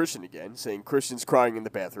referencing Christian again, saying Christian's crying in the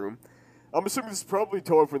bathroom. I'm assuming this is probably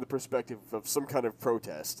told from the perspective of some kind of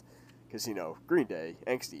protest. Because, Green Day,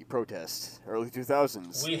 angsty, protest, early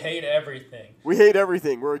 2000s. We hate everything. We hate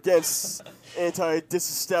everything. We're against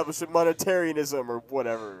anti-disestablishment monetarianism or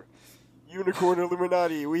whatever. Unicorn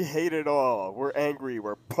Illuminati, we hate it all. We're angry,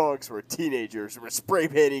 we're punks, we're teenagers, we're spray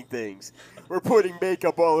painting things. We're putting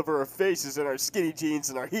makeup all over our faces and our skinny jeans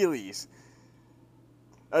and our Heelys.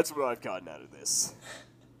 That's what I've gotten out of this.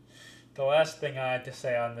 The last thing I had to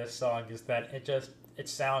say on this song is that it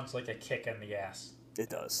sounds like a kick in the ass. It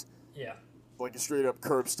does. Yeah. Like a straight up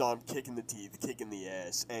curb stomp, kick in the teeth, kick in the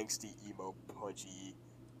ass, angsty, emo, punchy,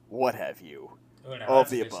 what have you. Ooh, no, all of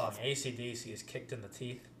that's the a good above. Song. AC/DC is kicked in the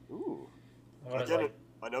teeth. Ooh. What is Again, like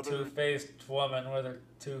another two-faced woman with her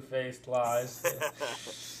two-faced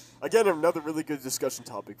lies. Again, another really good discussion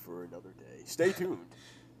topic for another day. Stay tuned.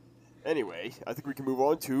 Anyway, I think we can move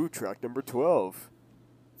on to track number 12.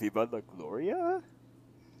 Viva la Gloria?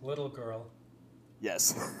 Little girl.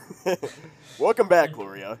 Yes. Welcome back,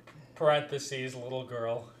 Gloria. Parentheses, little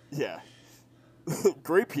girl. Yeah.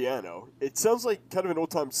 Great piano. It sounds like kind of an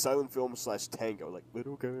old-time silent film / tango. Like,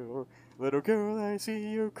 little girl, I see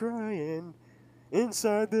you crying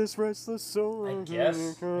inside this restless soul. I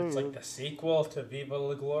guess it's like the sequel to Viva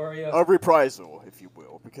la Gloria. A reprisal, if you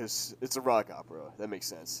will, because it's a rock opera. That makes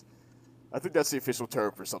sense. I think that's the official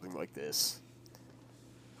term for something like this.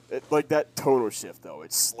 Like that tonal shift, though,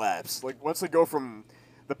 it slaps. Like once they go from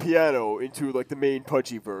the piano into like the main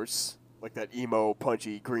punchy verse, like that emo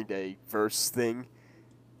punchy Green Day verse thing,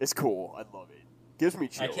 it's cool. I love it. Gives me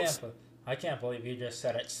chills. I can't believe you just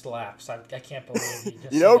said it slaps. I can't believe you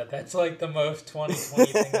just You said know- that. That's like the most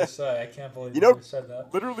 2020 thing to say. I can't believe you just said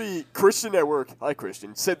that. Literally, Christian at work, hi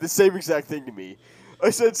Christian, said the same exact thing to me. I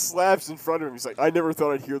said slaps in front of him. He's like, I never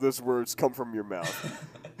thought I'd hear those words come from your mouth.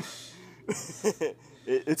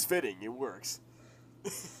 It's fitting. It works.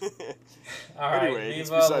 All right, Anyway, it's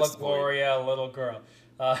Viva la besides the point. Gloria, little girl.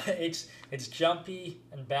 It's jumpy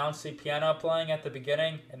and bouncy piano playing at the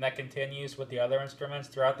beginning, and that continues with the other instruments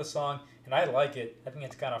throughout the song, and I like it. I think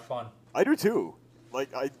it's kind of fun. I do too.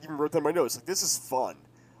 Like, I even wrote down in my notes, like, this is fun.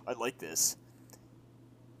 I like this.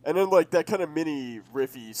 And then, like, that kind of mini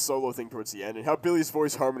riffy solo thing towards the end, and how Billy's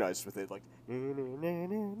voice harmonized with it, like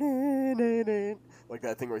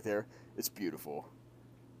that thing right there. It's beautiful.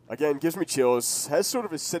 Again, gives me chills. Has sort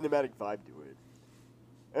of a cinematic vibe to it.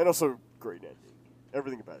 And also, great ending.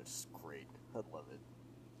 Everything about it is great. I love it.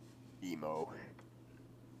 Emo.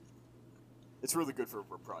 It's really good for a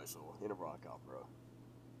reprisal in a rock opera.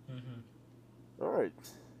 Mm-hmm. Alright.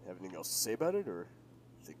 Have anything else to say about it, or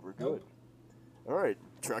think we're good? Nope. Alright.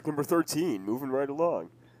 Track number 13. Moving right along.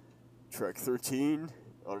 Track 13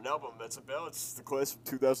 on an album that's about the class of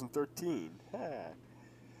 2013. Ha.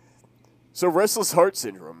 So, Restless Heart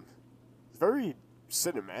Syndrome. Very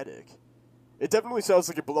cinematic. It definitely sounds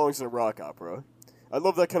like it belongs in a rock opera. I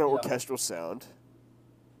love that kind of orchestral sound.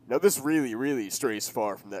 Now, this really, really strays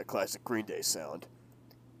far from that classic Green Day sound.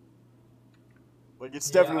 Like, it's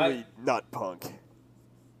definitely not punk.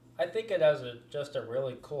 I think it has just a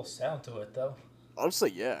really cool sound to it, though.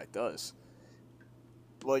 Honestly, yeah, it does.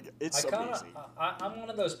 Like, it's amazing. I'm one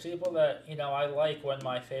of those people that, I like when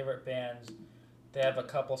my favorite bands, they have a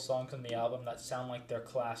couple songs on the album that sound like their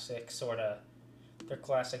classic their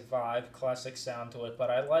classic vibe, classic sound to it,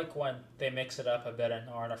 but I like when they mix it up a bit and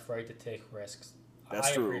aren't afraid to take risks. That's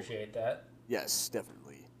I true. appreciate that. Yes,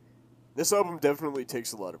 definitely. This album definitely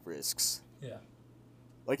takes a lot of risks. Yeah.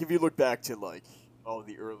 Like, if you look back to, like, all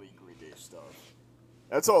the early Green Day stuff,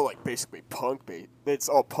 that's all, like, basically punk. It's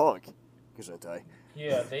all punk. Gesundheit.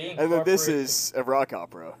 Yeah, they And then this incorporate- is a rock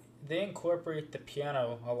opera. they incorporate the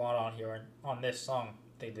piano a lot on here, and on this song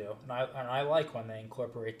they do, and I like when they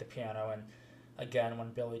incorporate the piano, and again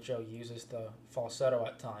when Billy Joe uses the falsetto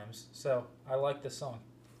at times. So I like this song.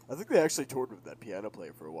 I think they actually toured with that piano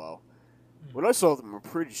player for a while. Mm. When I saw them, I'm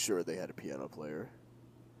pretty sure they had a piano player.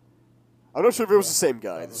 I'm not sure if it was the same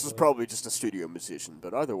guy. This was probably just a studio musician,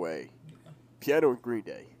 but either way, piano and Green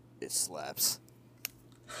Day, it slaps.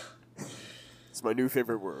 It's my new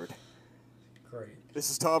favorite word. Great. This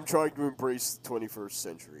is Tom trying to embrace the 21st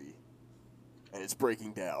century, and it's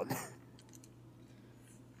breaking down.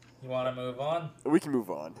 You want to move on? We can move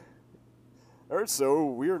on. Alright, so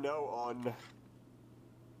we are now on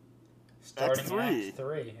Starting Act 3. Act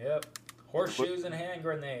 3, yep. Horseshoes and hand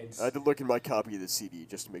grenades. I had to look in my copy of the CD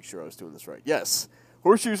just to make sure I was doing this right. Yes,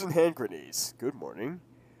 horseshoes and hand grenades. Good morning.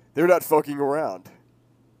 They're not fucking around.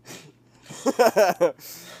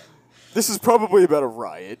 This is probably about a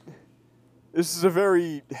riot. This is a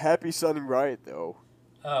very happy-sounding riot, though.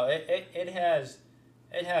 Oh, it has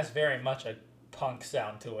very much a punk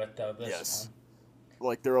sound to it, though. This one.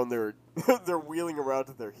 Like they're on their they're wheeling around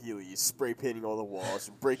with their Heelys, spray painting all the walls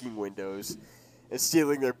and breaking windows, and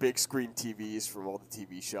stealing their big screen TVs from all the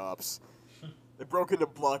TV shops. They broke into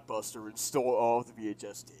Blockbuster and stole all of the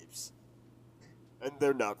VHS tapes, and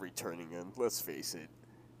they're not returning them. Let's face it.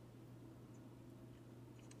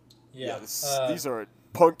 Yeah. These are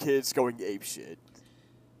punk kids going apeshit.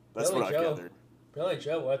 That's Billy what I Joe, gathered. Billy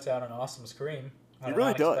Joe lets out an awesome scream. I He did really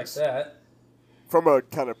not does. expect that. From a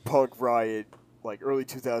kind of punk riot, like early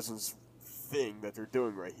 2000s thing that they're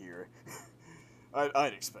doing right here,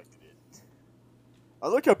 I'd expected it. I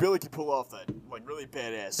like how Billy can pull off that like really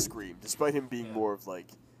badass scream, despite him being more of like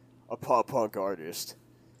a pop punk artist.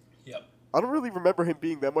 Yep. I don't really remember him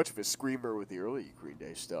being that much of a screamer with the early Green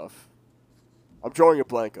Day stuff. I'm drawing a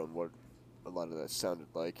blank on what a lot of that sounded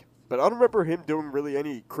like, but I don't remember him doing really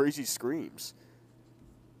any crazy screams.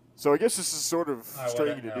 So I guess this is sort of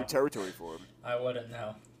straying into new territory for him. I wouldn't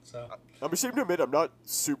know. So I'm ashamed to admit I'm not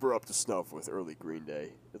super up to snuff with early Green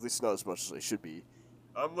Day. At least not as much as I should be.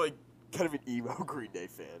 I'm like kind of an emo Green Day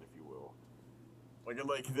fan, if you will. Like I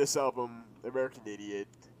like this album, American Idiot,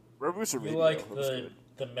 Revolution Radio. You like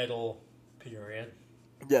the middle period.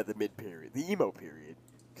 Yeah, the mid period, the emo period,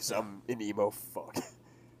 because I'm an emo fuck.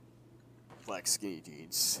 Black skinny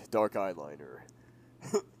jeans, dark eyeliner,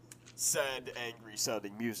 sad, angry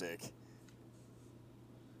sounding music.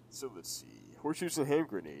 So let's see. Horseshoes and hand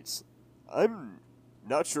grenades. I'm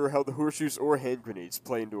not sure how the horseshoes or hand grenades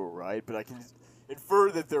play into a riot, but I can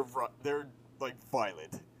infer that they're like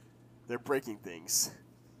violent. They're breaking things,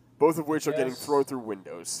 both of which are getting thrown through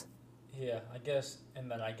windows. Yeah, I guess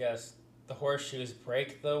the horseshoes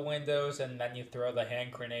break the windows, and then you throw the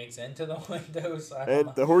hand grenades into the windows.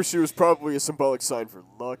 The horseshoe is probably a symbolic sign for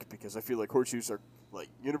luck, because I feel like horseshoes are like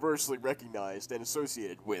universally recognized and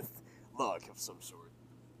associated with luck of some sort.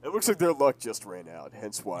 It looks like their luck just ran out,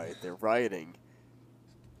 hence why they're rioting.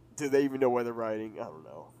 Do they even know why they're rioting? I don't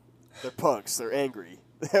know. They're punks. They're angry.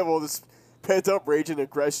 They have all this pent-up rage and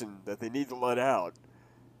aggression that they need to let out.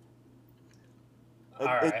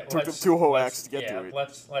 And it took them 2 whole acts to get to it.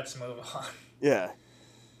 Let's move on. Yeah.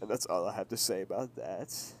 And that's all I have to say about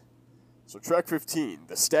that. So track 15,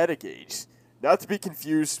 The Static Age. Not to be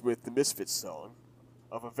confused with the Misfits song,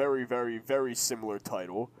 of a very, very, very similar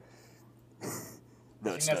title.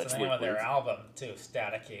 I think that's the name of their album, too,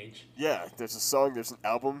 Static Age. Yeah, there's a song, there's an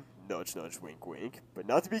album, nudge, nudge, wink, wink. But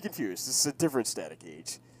not to be confused, this is a different Static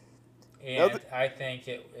Age. And I think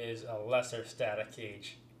it is a lesser Static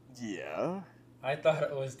Age. Yeah. I thought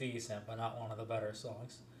it was decent, but not one of the better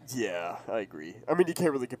songs. Yeah, I agree. I mean, you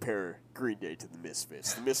can't really compare Green Day to the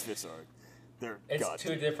Misfits. The Misfits It's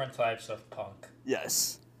two different types of punk.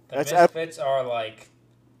 Yes. The Misfits are like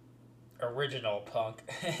original punk.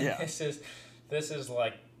 Yeah. This is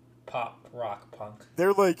like pop rock punk.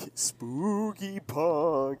 They're like spooky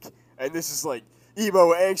punk, and this is like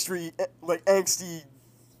emo, angsty,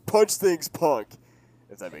 punch things punk.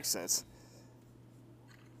 If that makes sense.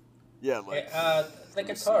 Yeah, like the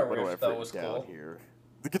guitar riff though was cool. Here.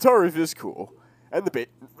 The guitar riff is cool, and the bass.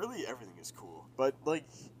 Really, everything is cool. But like,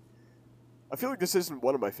 I feel like this isn't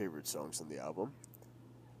one of my favorite songs on the album.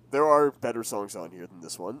 There are better songs on here than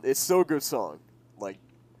this one. It's still a good song. Like,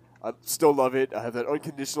 I still love it. I have that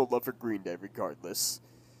unconditional love for Green Day, regardless.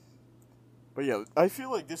 But yeah, I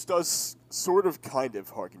feel like this does sort of kind of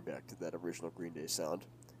harken back to that original Green Day sound.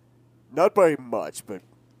 Not by much, but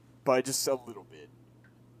by just a little bit.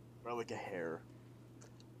 By like a hair.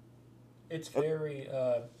 It's very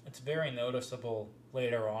noticeable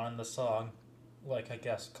later on in the song. Like, I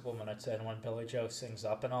guess a couple minutes in when Billy Joe sings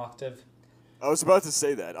up an octave. I was about to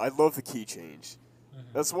say that. I love the key change.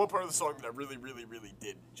 That's one part of the song that I really, really, really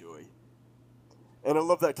did enjoy. And I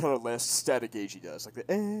love that kind of last static age he does, like the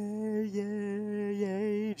age,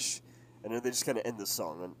 and then they just kind of end the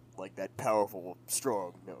song on like that powerful,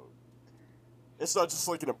 strong note. It's not just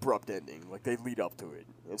like an abrupt ending; like they lead up to it.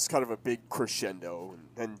 It's kind of a big crescendo, and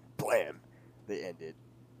then blam, they end it.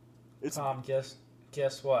 It's Tom, guess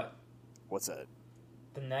what? what's that?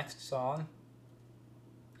 The next song,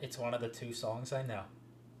 it's one of the two songs I know.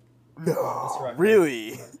 No, That's right.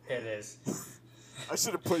 really? It is. I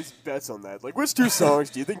should have placed bets on that. Like, which two songs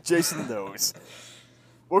do you think Jason knows?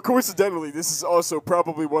 Well, coincidentally, this is also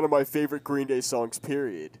probably one of my favorite Green Day songs,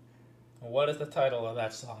 period. What is the title of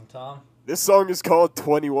that song, Tom? This song is called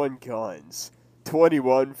 21 Guns.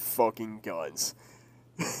 21 fucking guns.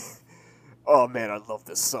 Oh man, I love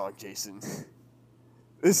this song, Jason.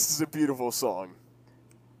 This is a beautiful song.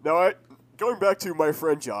 Now, going back to my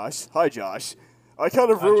friend Josh. Hi, Josh. I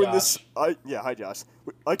kind of ruined this. Hi, Josh.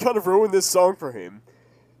 I kind of ruined this song for him.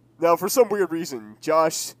 Now, for some weird reason,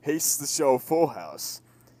 Josh hates the show Full House.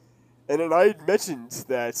 And then I mentioned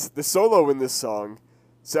that the solo in this song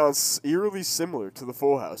sounds eerily similar to the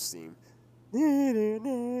Full House theme.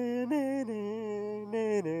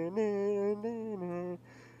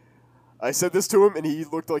 I said this to him, and he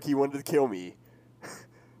looked like he wanted to kill me.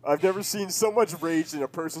 I've never seen so much rage in a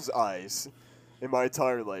person's eyes in my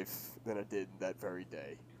entire life than I did that very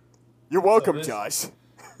day. You're welcome, Josh.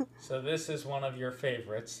 So this is one of your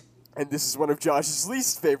favorites. And this is one of Josh's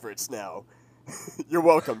least favorites now. You're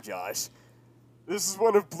welcome, Josh. This is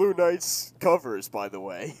one of Blue Knight's covers, by the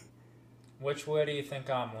way. Which way do you think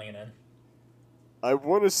I'm leaning? I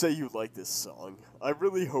want to say you like this song. I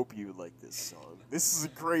really hope you like this song. This is a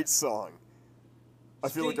great song. I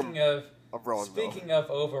feel like I'm wrong, Speaking of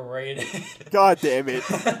overrated. God damn it.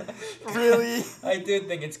 Really? I did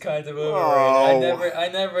think it's kind of overrated. I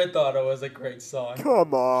never thought it was a great song.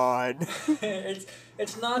 Come on.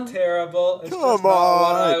 It's not terrible. It's just not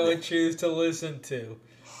what I would choose to listen to.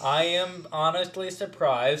 I am honestly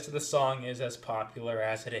surprised the song is as popular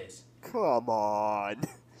as it is. Come on.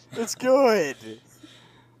 It's good.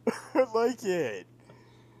 I like it.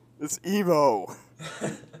 It's emo.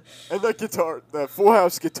 And that Full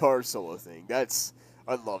House guitar solo thing, I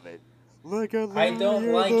love it. Like a I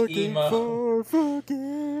don't like looking emo. for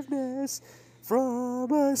forgiveness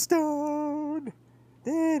from a stone.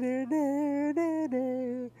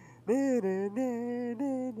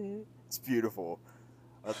 It's beautiful.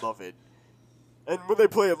 I love it. And when they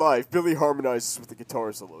play it live, Billy harmonizes with the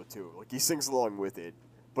guitar solo too. Like he sings along with it,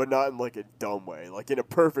 but not in like a dumb way. Like in a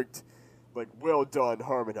perfect, like well done,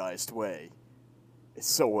 harmonized way. It's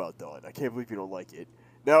so well done. I can't believe you don't like it.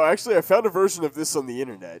 Now, actually, I found a version of this on the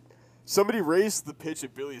internet. Somebody raised the pitch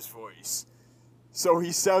of Billy's voice, so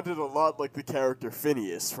he sounded a lot like the character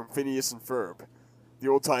Phineas from Phineas and Ferb, the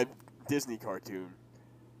old-time Disney cartoon.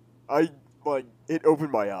 It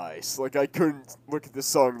opened my eyes. Like, I couldn't look at this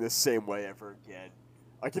song the same way ever again.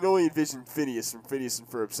 I can only envision Phineas from Phineas and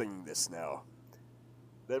Ferb singing this now.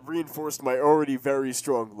 That reinforced my already very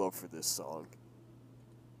strong love for this song.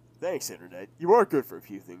 Thanks, Internet. You are good for a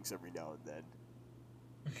few things every now and then.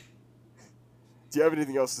 Do you have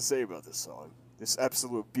anything else to say about this song? This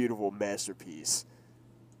absolute beautiful masterpiece.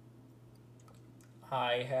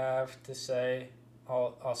 I have to say,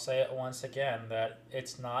 I'll say it once again, that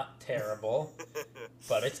it's not terrible,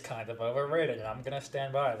 but it's kind of overrated, and I'm going to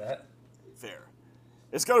stand by that. Fair.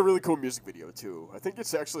 It's got a really cool music video, too. I think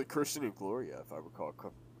it's actually Christian and Gloria, if I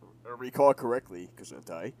recall correctly, because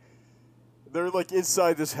they're, like,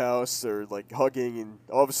 inside this house, they're, like, hugging, and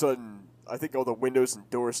all of a sudden, I think all the windows and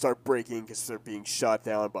doors start breaking because they're being shot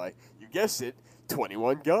down by, you guessed it,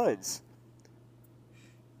 21 guns.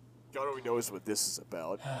 God only knows what this is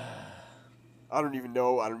about. I don't even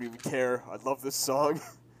know. I don't even care. I love this song.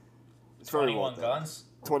 It's 21 Guns?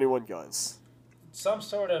 21 Guns. Some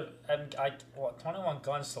sort of, 21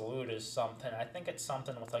 Gun Salute is something. I think it's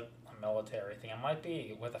something with, like, a military thing. It might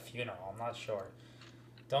be with a funeral. I'm not sure.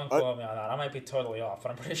 Don't quote me on that. I might be totally off,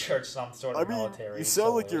 but I'm pretty sure it's some sort of military. You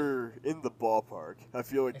sound like you're in the ballpark. I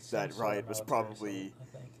feel like that riot was probably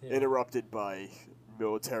interrupted by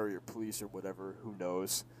military or police or whatever. Who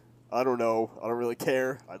knows? I don't know. I don't really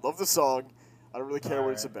care. I love the song. I don't really care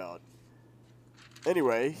what it's about.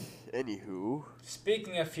 Anyway, anywho.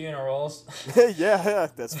 Speaking of funerals. Yeah,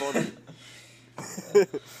 that's funny.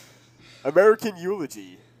 American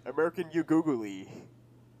Eulogy. American Ugoogly.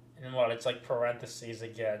 And what, it's like parentheses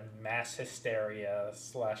again, mass hysteria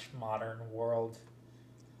 / modern world.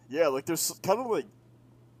 Yeah, like there's kind of like,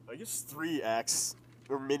 I guess 3 acts,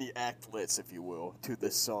 or mini actlets, if you will, to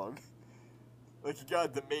this song. Like you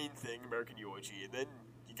got the main thing, American Eulogy, and then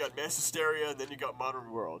you got Mass Hysteria, and then you got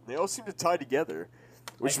Modern World. They all seem to tie together,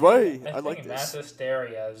 which is why I like think this. Mass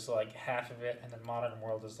Hysteria is like half of it, and then Modern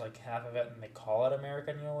World is like half of it, and they call it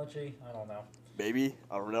American Eulogy. I don't know. Maybe,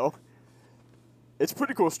 I don't know. It's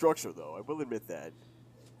pretty cool structure, though. I will admit that.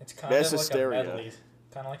 It's kind Mass of like Hysteria. a medley,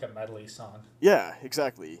 kind of like a medley song. Yeah,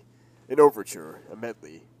 exactly. An overture, a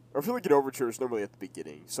medley. Or I feel like an overture is normally at the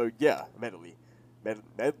beginning. So yeah, a medley.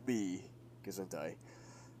 Medley, Gesundheit.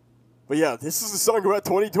 But yeah, this is a song about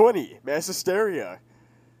 2020, Mass Hysteria.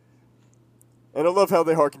 And I love how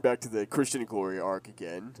they harken back to the Christian Glory arc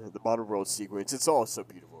again, the Modern World sequence. It's all so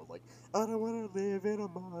beautiful. Like, I don't want to live in a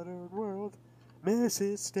modern world, Mass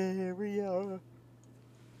Hysteria.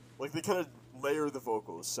 Like, they kind of layer the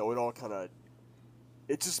vocals, so it all kind of,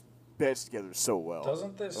 it just bands together so well.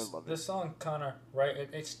 Doesn't this song kind of, right,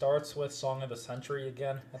 it starts with Song of the Century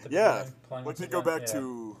again at the Yeah, beginning? like they go back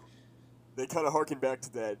to, they kind of harken back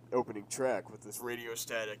to that opening track with this Radio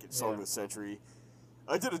Static and Song of the Century.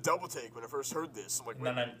 I did a double take when I first heard this. I'm like,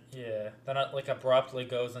 then it like abruptly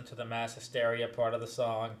goes into the Mass Hysteria part of the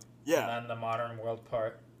song. Yeah. And then the Modern World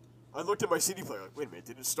part. I looked at my CD player like, wait a minute,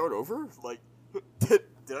 did it start over? Like, did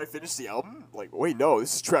I finish the album? Like, wait, no,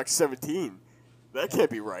 this is track 17. That can't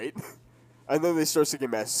be right. And then they start singing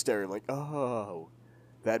Mass Hysteria. I'm like, oh,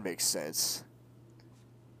 that makes sense.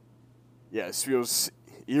 Yeah, this feels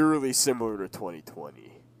eerily similar to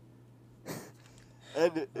 2020.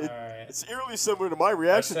 And it's eerily similar to my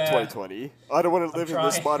reaction to 2020. I don't want to live in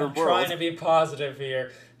this modern world. I'm trying to be positive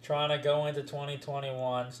here. Trying to go into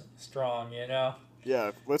 2021 strong, you know?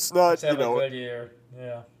 Yeah, let's not, Let's have a good year.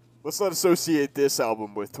 Yeah. Let's not associate this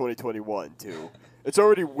album with 2021, too. It's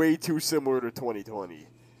already way too similar to 2020.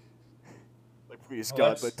 Like, please,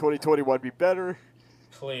 God, let 2021 be better.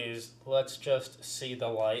 Please, let's just see the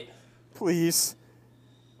light. Please.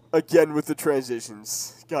 Again with the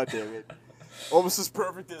transitions. God damn it. Almost as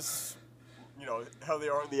perfect as, how they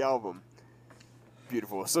are on the album.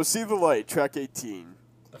 Beautiful. So, See the Light, track 18.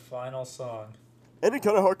 The final song. And it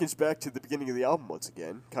kind of harkens back to the beginning of the album once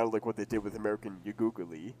again. Kind of like what they did with American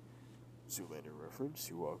Yagoogalee. Zoolander reference,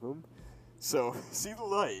 you're welcome. So, See the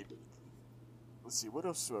Light. Let's see, what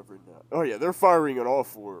else do I have written down? Oh yeah, they're firing on all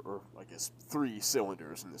 4, or I guess 3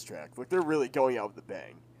 cylinders in this track. Like, they're really going out with a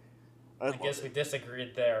bang. I guess we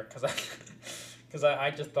disagreed there, because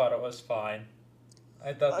I just thought it was fine.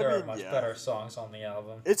 I thought there were much better songs on the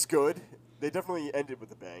album. It's good. They definitely ended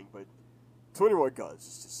with a bang, but 21 Guns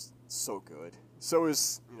is just so good. So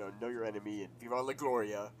is, Know Your Enemy and Viva La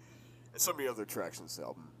Gloria and so many other tracks on this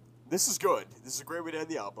album. This is good. This is a great way to end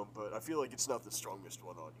the album, but I feel like it's not the strongest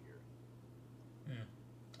one on here.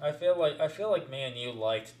 I feel like me and you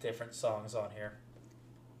liked different songs on here.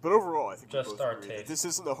 But overall, I think just our taste. This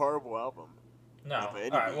isn't a horrible album. No. All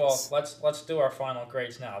right. Well, let's do our final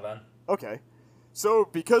grades now then. Okay. So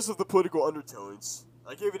because of the political undertones,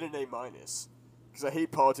 I gave it an A-, because I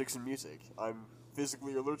hate politics and music. I'm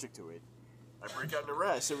physically allergic to it. I break out in a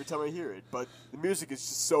rash every time I hear it. But the music is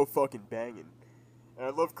just so fucking banging, and I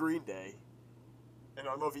love Green Day, and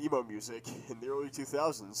I love emo music in the early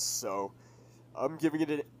 2000s. So I'm giving it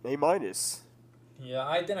an A-. Yeah,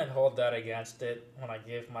 I didn't hold that against it when I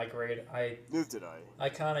gave my grade. Neither did I. I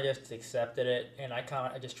kind of just accepted it, and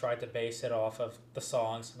I just tried to base it off of the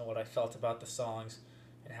songs and what I felt about the songs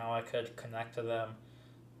and how I could connect to them.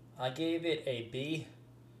 I gave it a B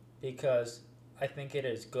because I think it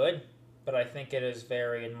is good, but I think it is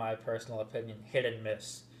very, in my personal opinion, hit and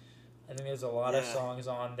miss. I think there's a lot of songs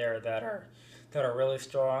on there that are really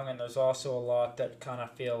strong, and there's also a lot that kind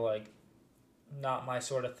of feel like not my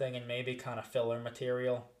sort of thing and maybe kind of filler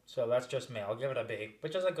material. So that's just me. I'll give it a B,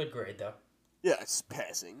 which is a good grade, though. Yeah, it's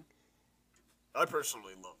passing. I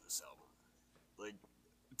personally love this album. Like,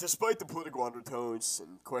 despite the political undertones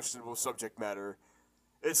and questionable subject matter,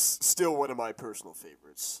 it's still one of my personal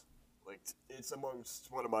favorites. Like, it's amongst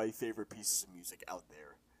one of my favorite pieces of music out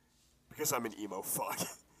there. Because I'm an emo fuck.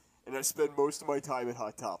 And I spend most of my time at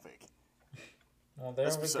Hot Topic. Well, there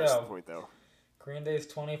we go. That's besides the point, though. Green Day's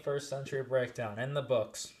 21st Century Breakdown in the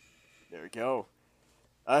books. There we go.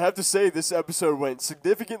 I have to say, this episode went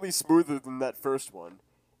significantly smoother than that first one.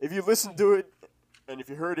 If you listened to it, and if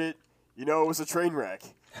you heard it, it was a train wreck.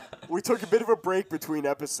 We took a bit of a break between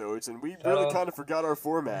episodes, and we really kind of forgot our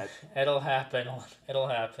format. It'll happen. It'll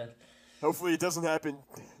happen. Hopefully it doesn't happen,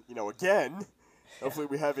 again. Hopefully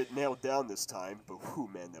we have it nailed down this time, but whew,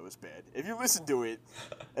 man, that was bad. If you listened to it,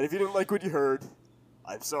 and if you didn't like what you heard,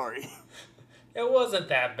 I'm sorry. It wasn't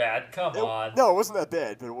that bad. Come on. No, it wasn't that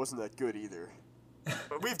bad, but it wasn't that good either.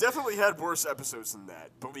 But we've definitely had worse episodes than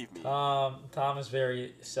that, believe me. Tom is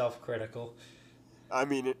very self-critical. I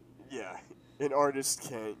mean, an artist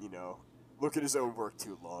can't, look at his own work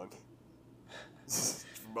too long.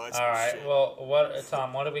 All right. Well,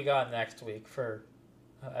 Tom? What do we got next week for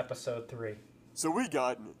episode 3? So we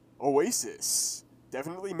got Oasis.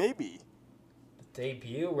 Definitely, maybe. The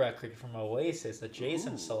debut record from Oasis, the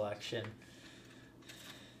Jason selection.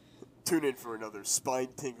 Tune in for another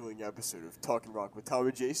spine-tingling episode of Talking Rock with Tom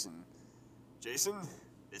and Jason. Jason,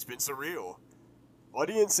 it's been surreal.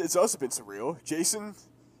 Audience, it's also been surreal. Jason,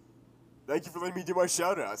 thank you for letting me do my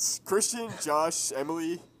shout-outs. Christian, Josh,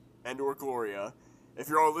 Emily, and or Gloria. If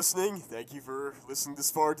you're all listening, thank you for listening this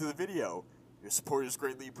far to the video. Your support is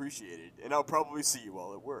greatly appreciated, and I'll probably see you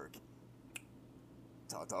all at work.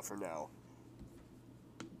 Ta-ta for now.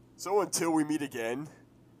 So until we meet again,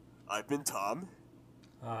 I've been Tom.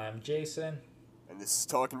 I'm Jason. And this is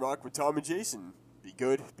Talking Rock with Tom and Jason. Be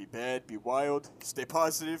good, be bad, be wild, stay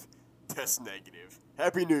positive, test negative.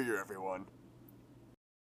 Happy New Year, everyone.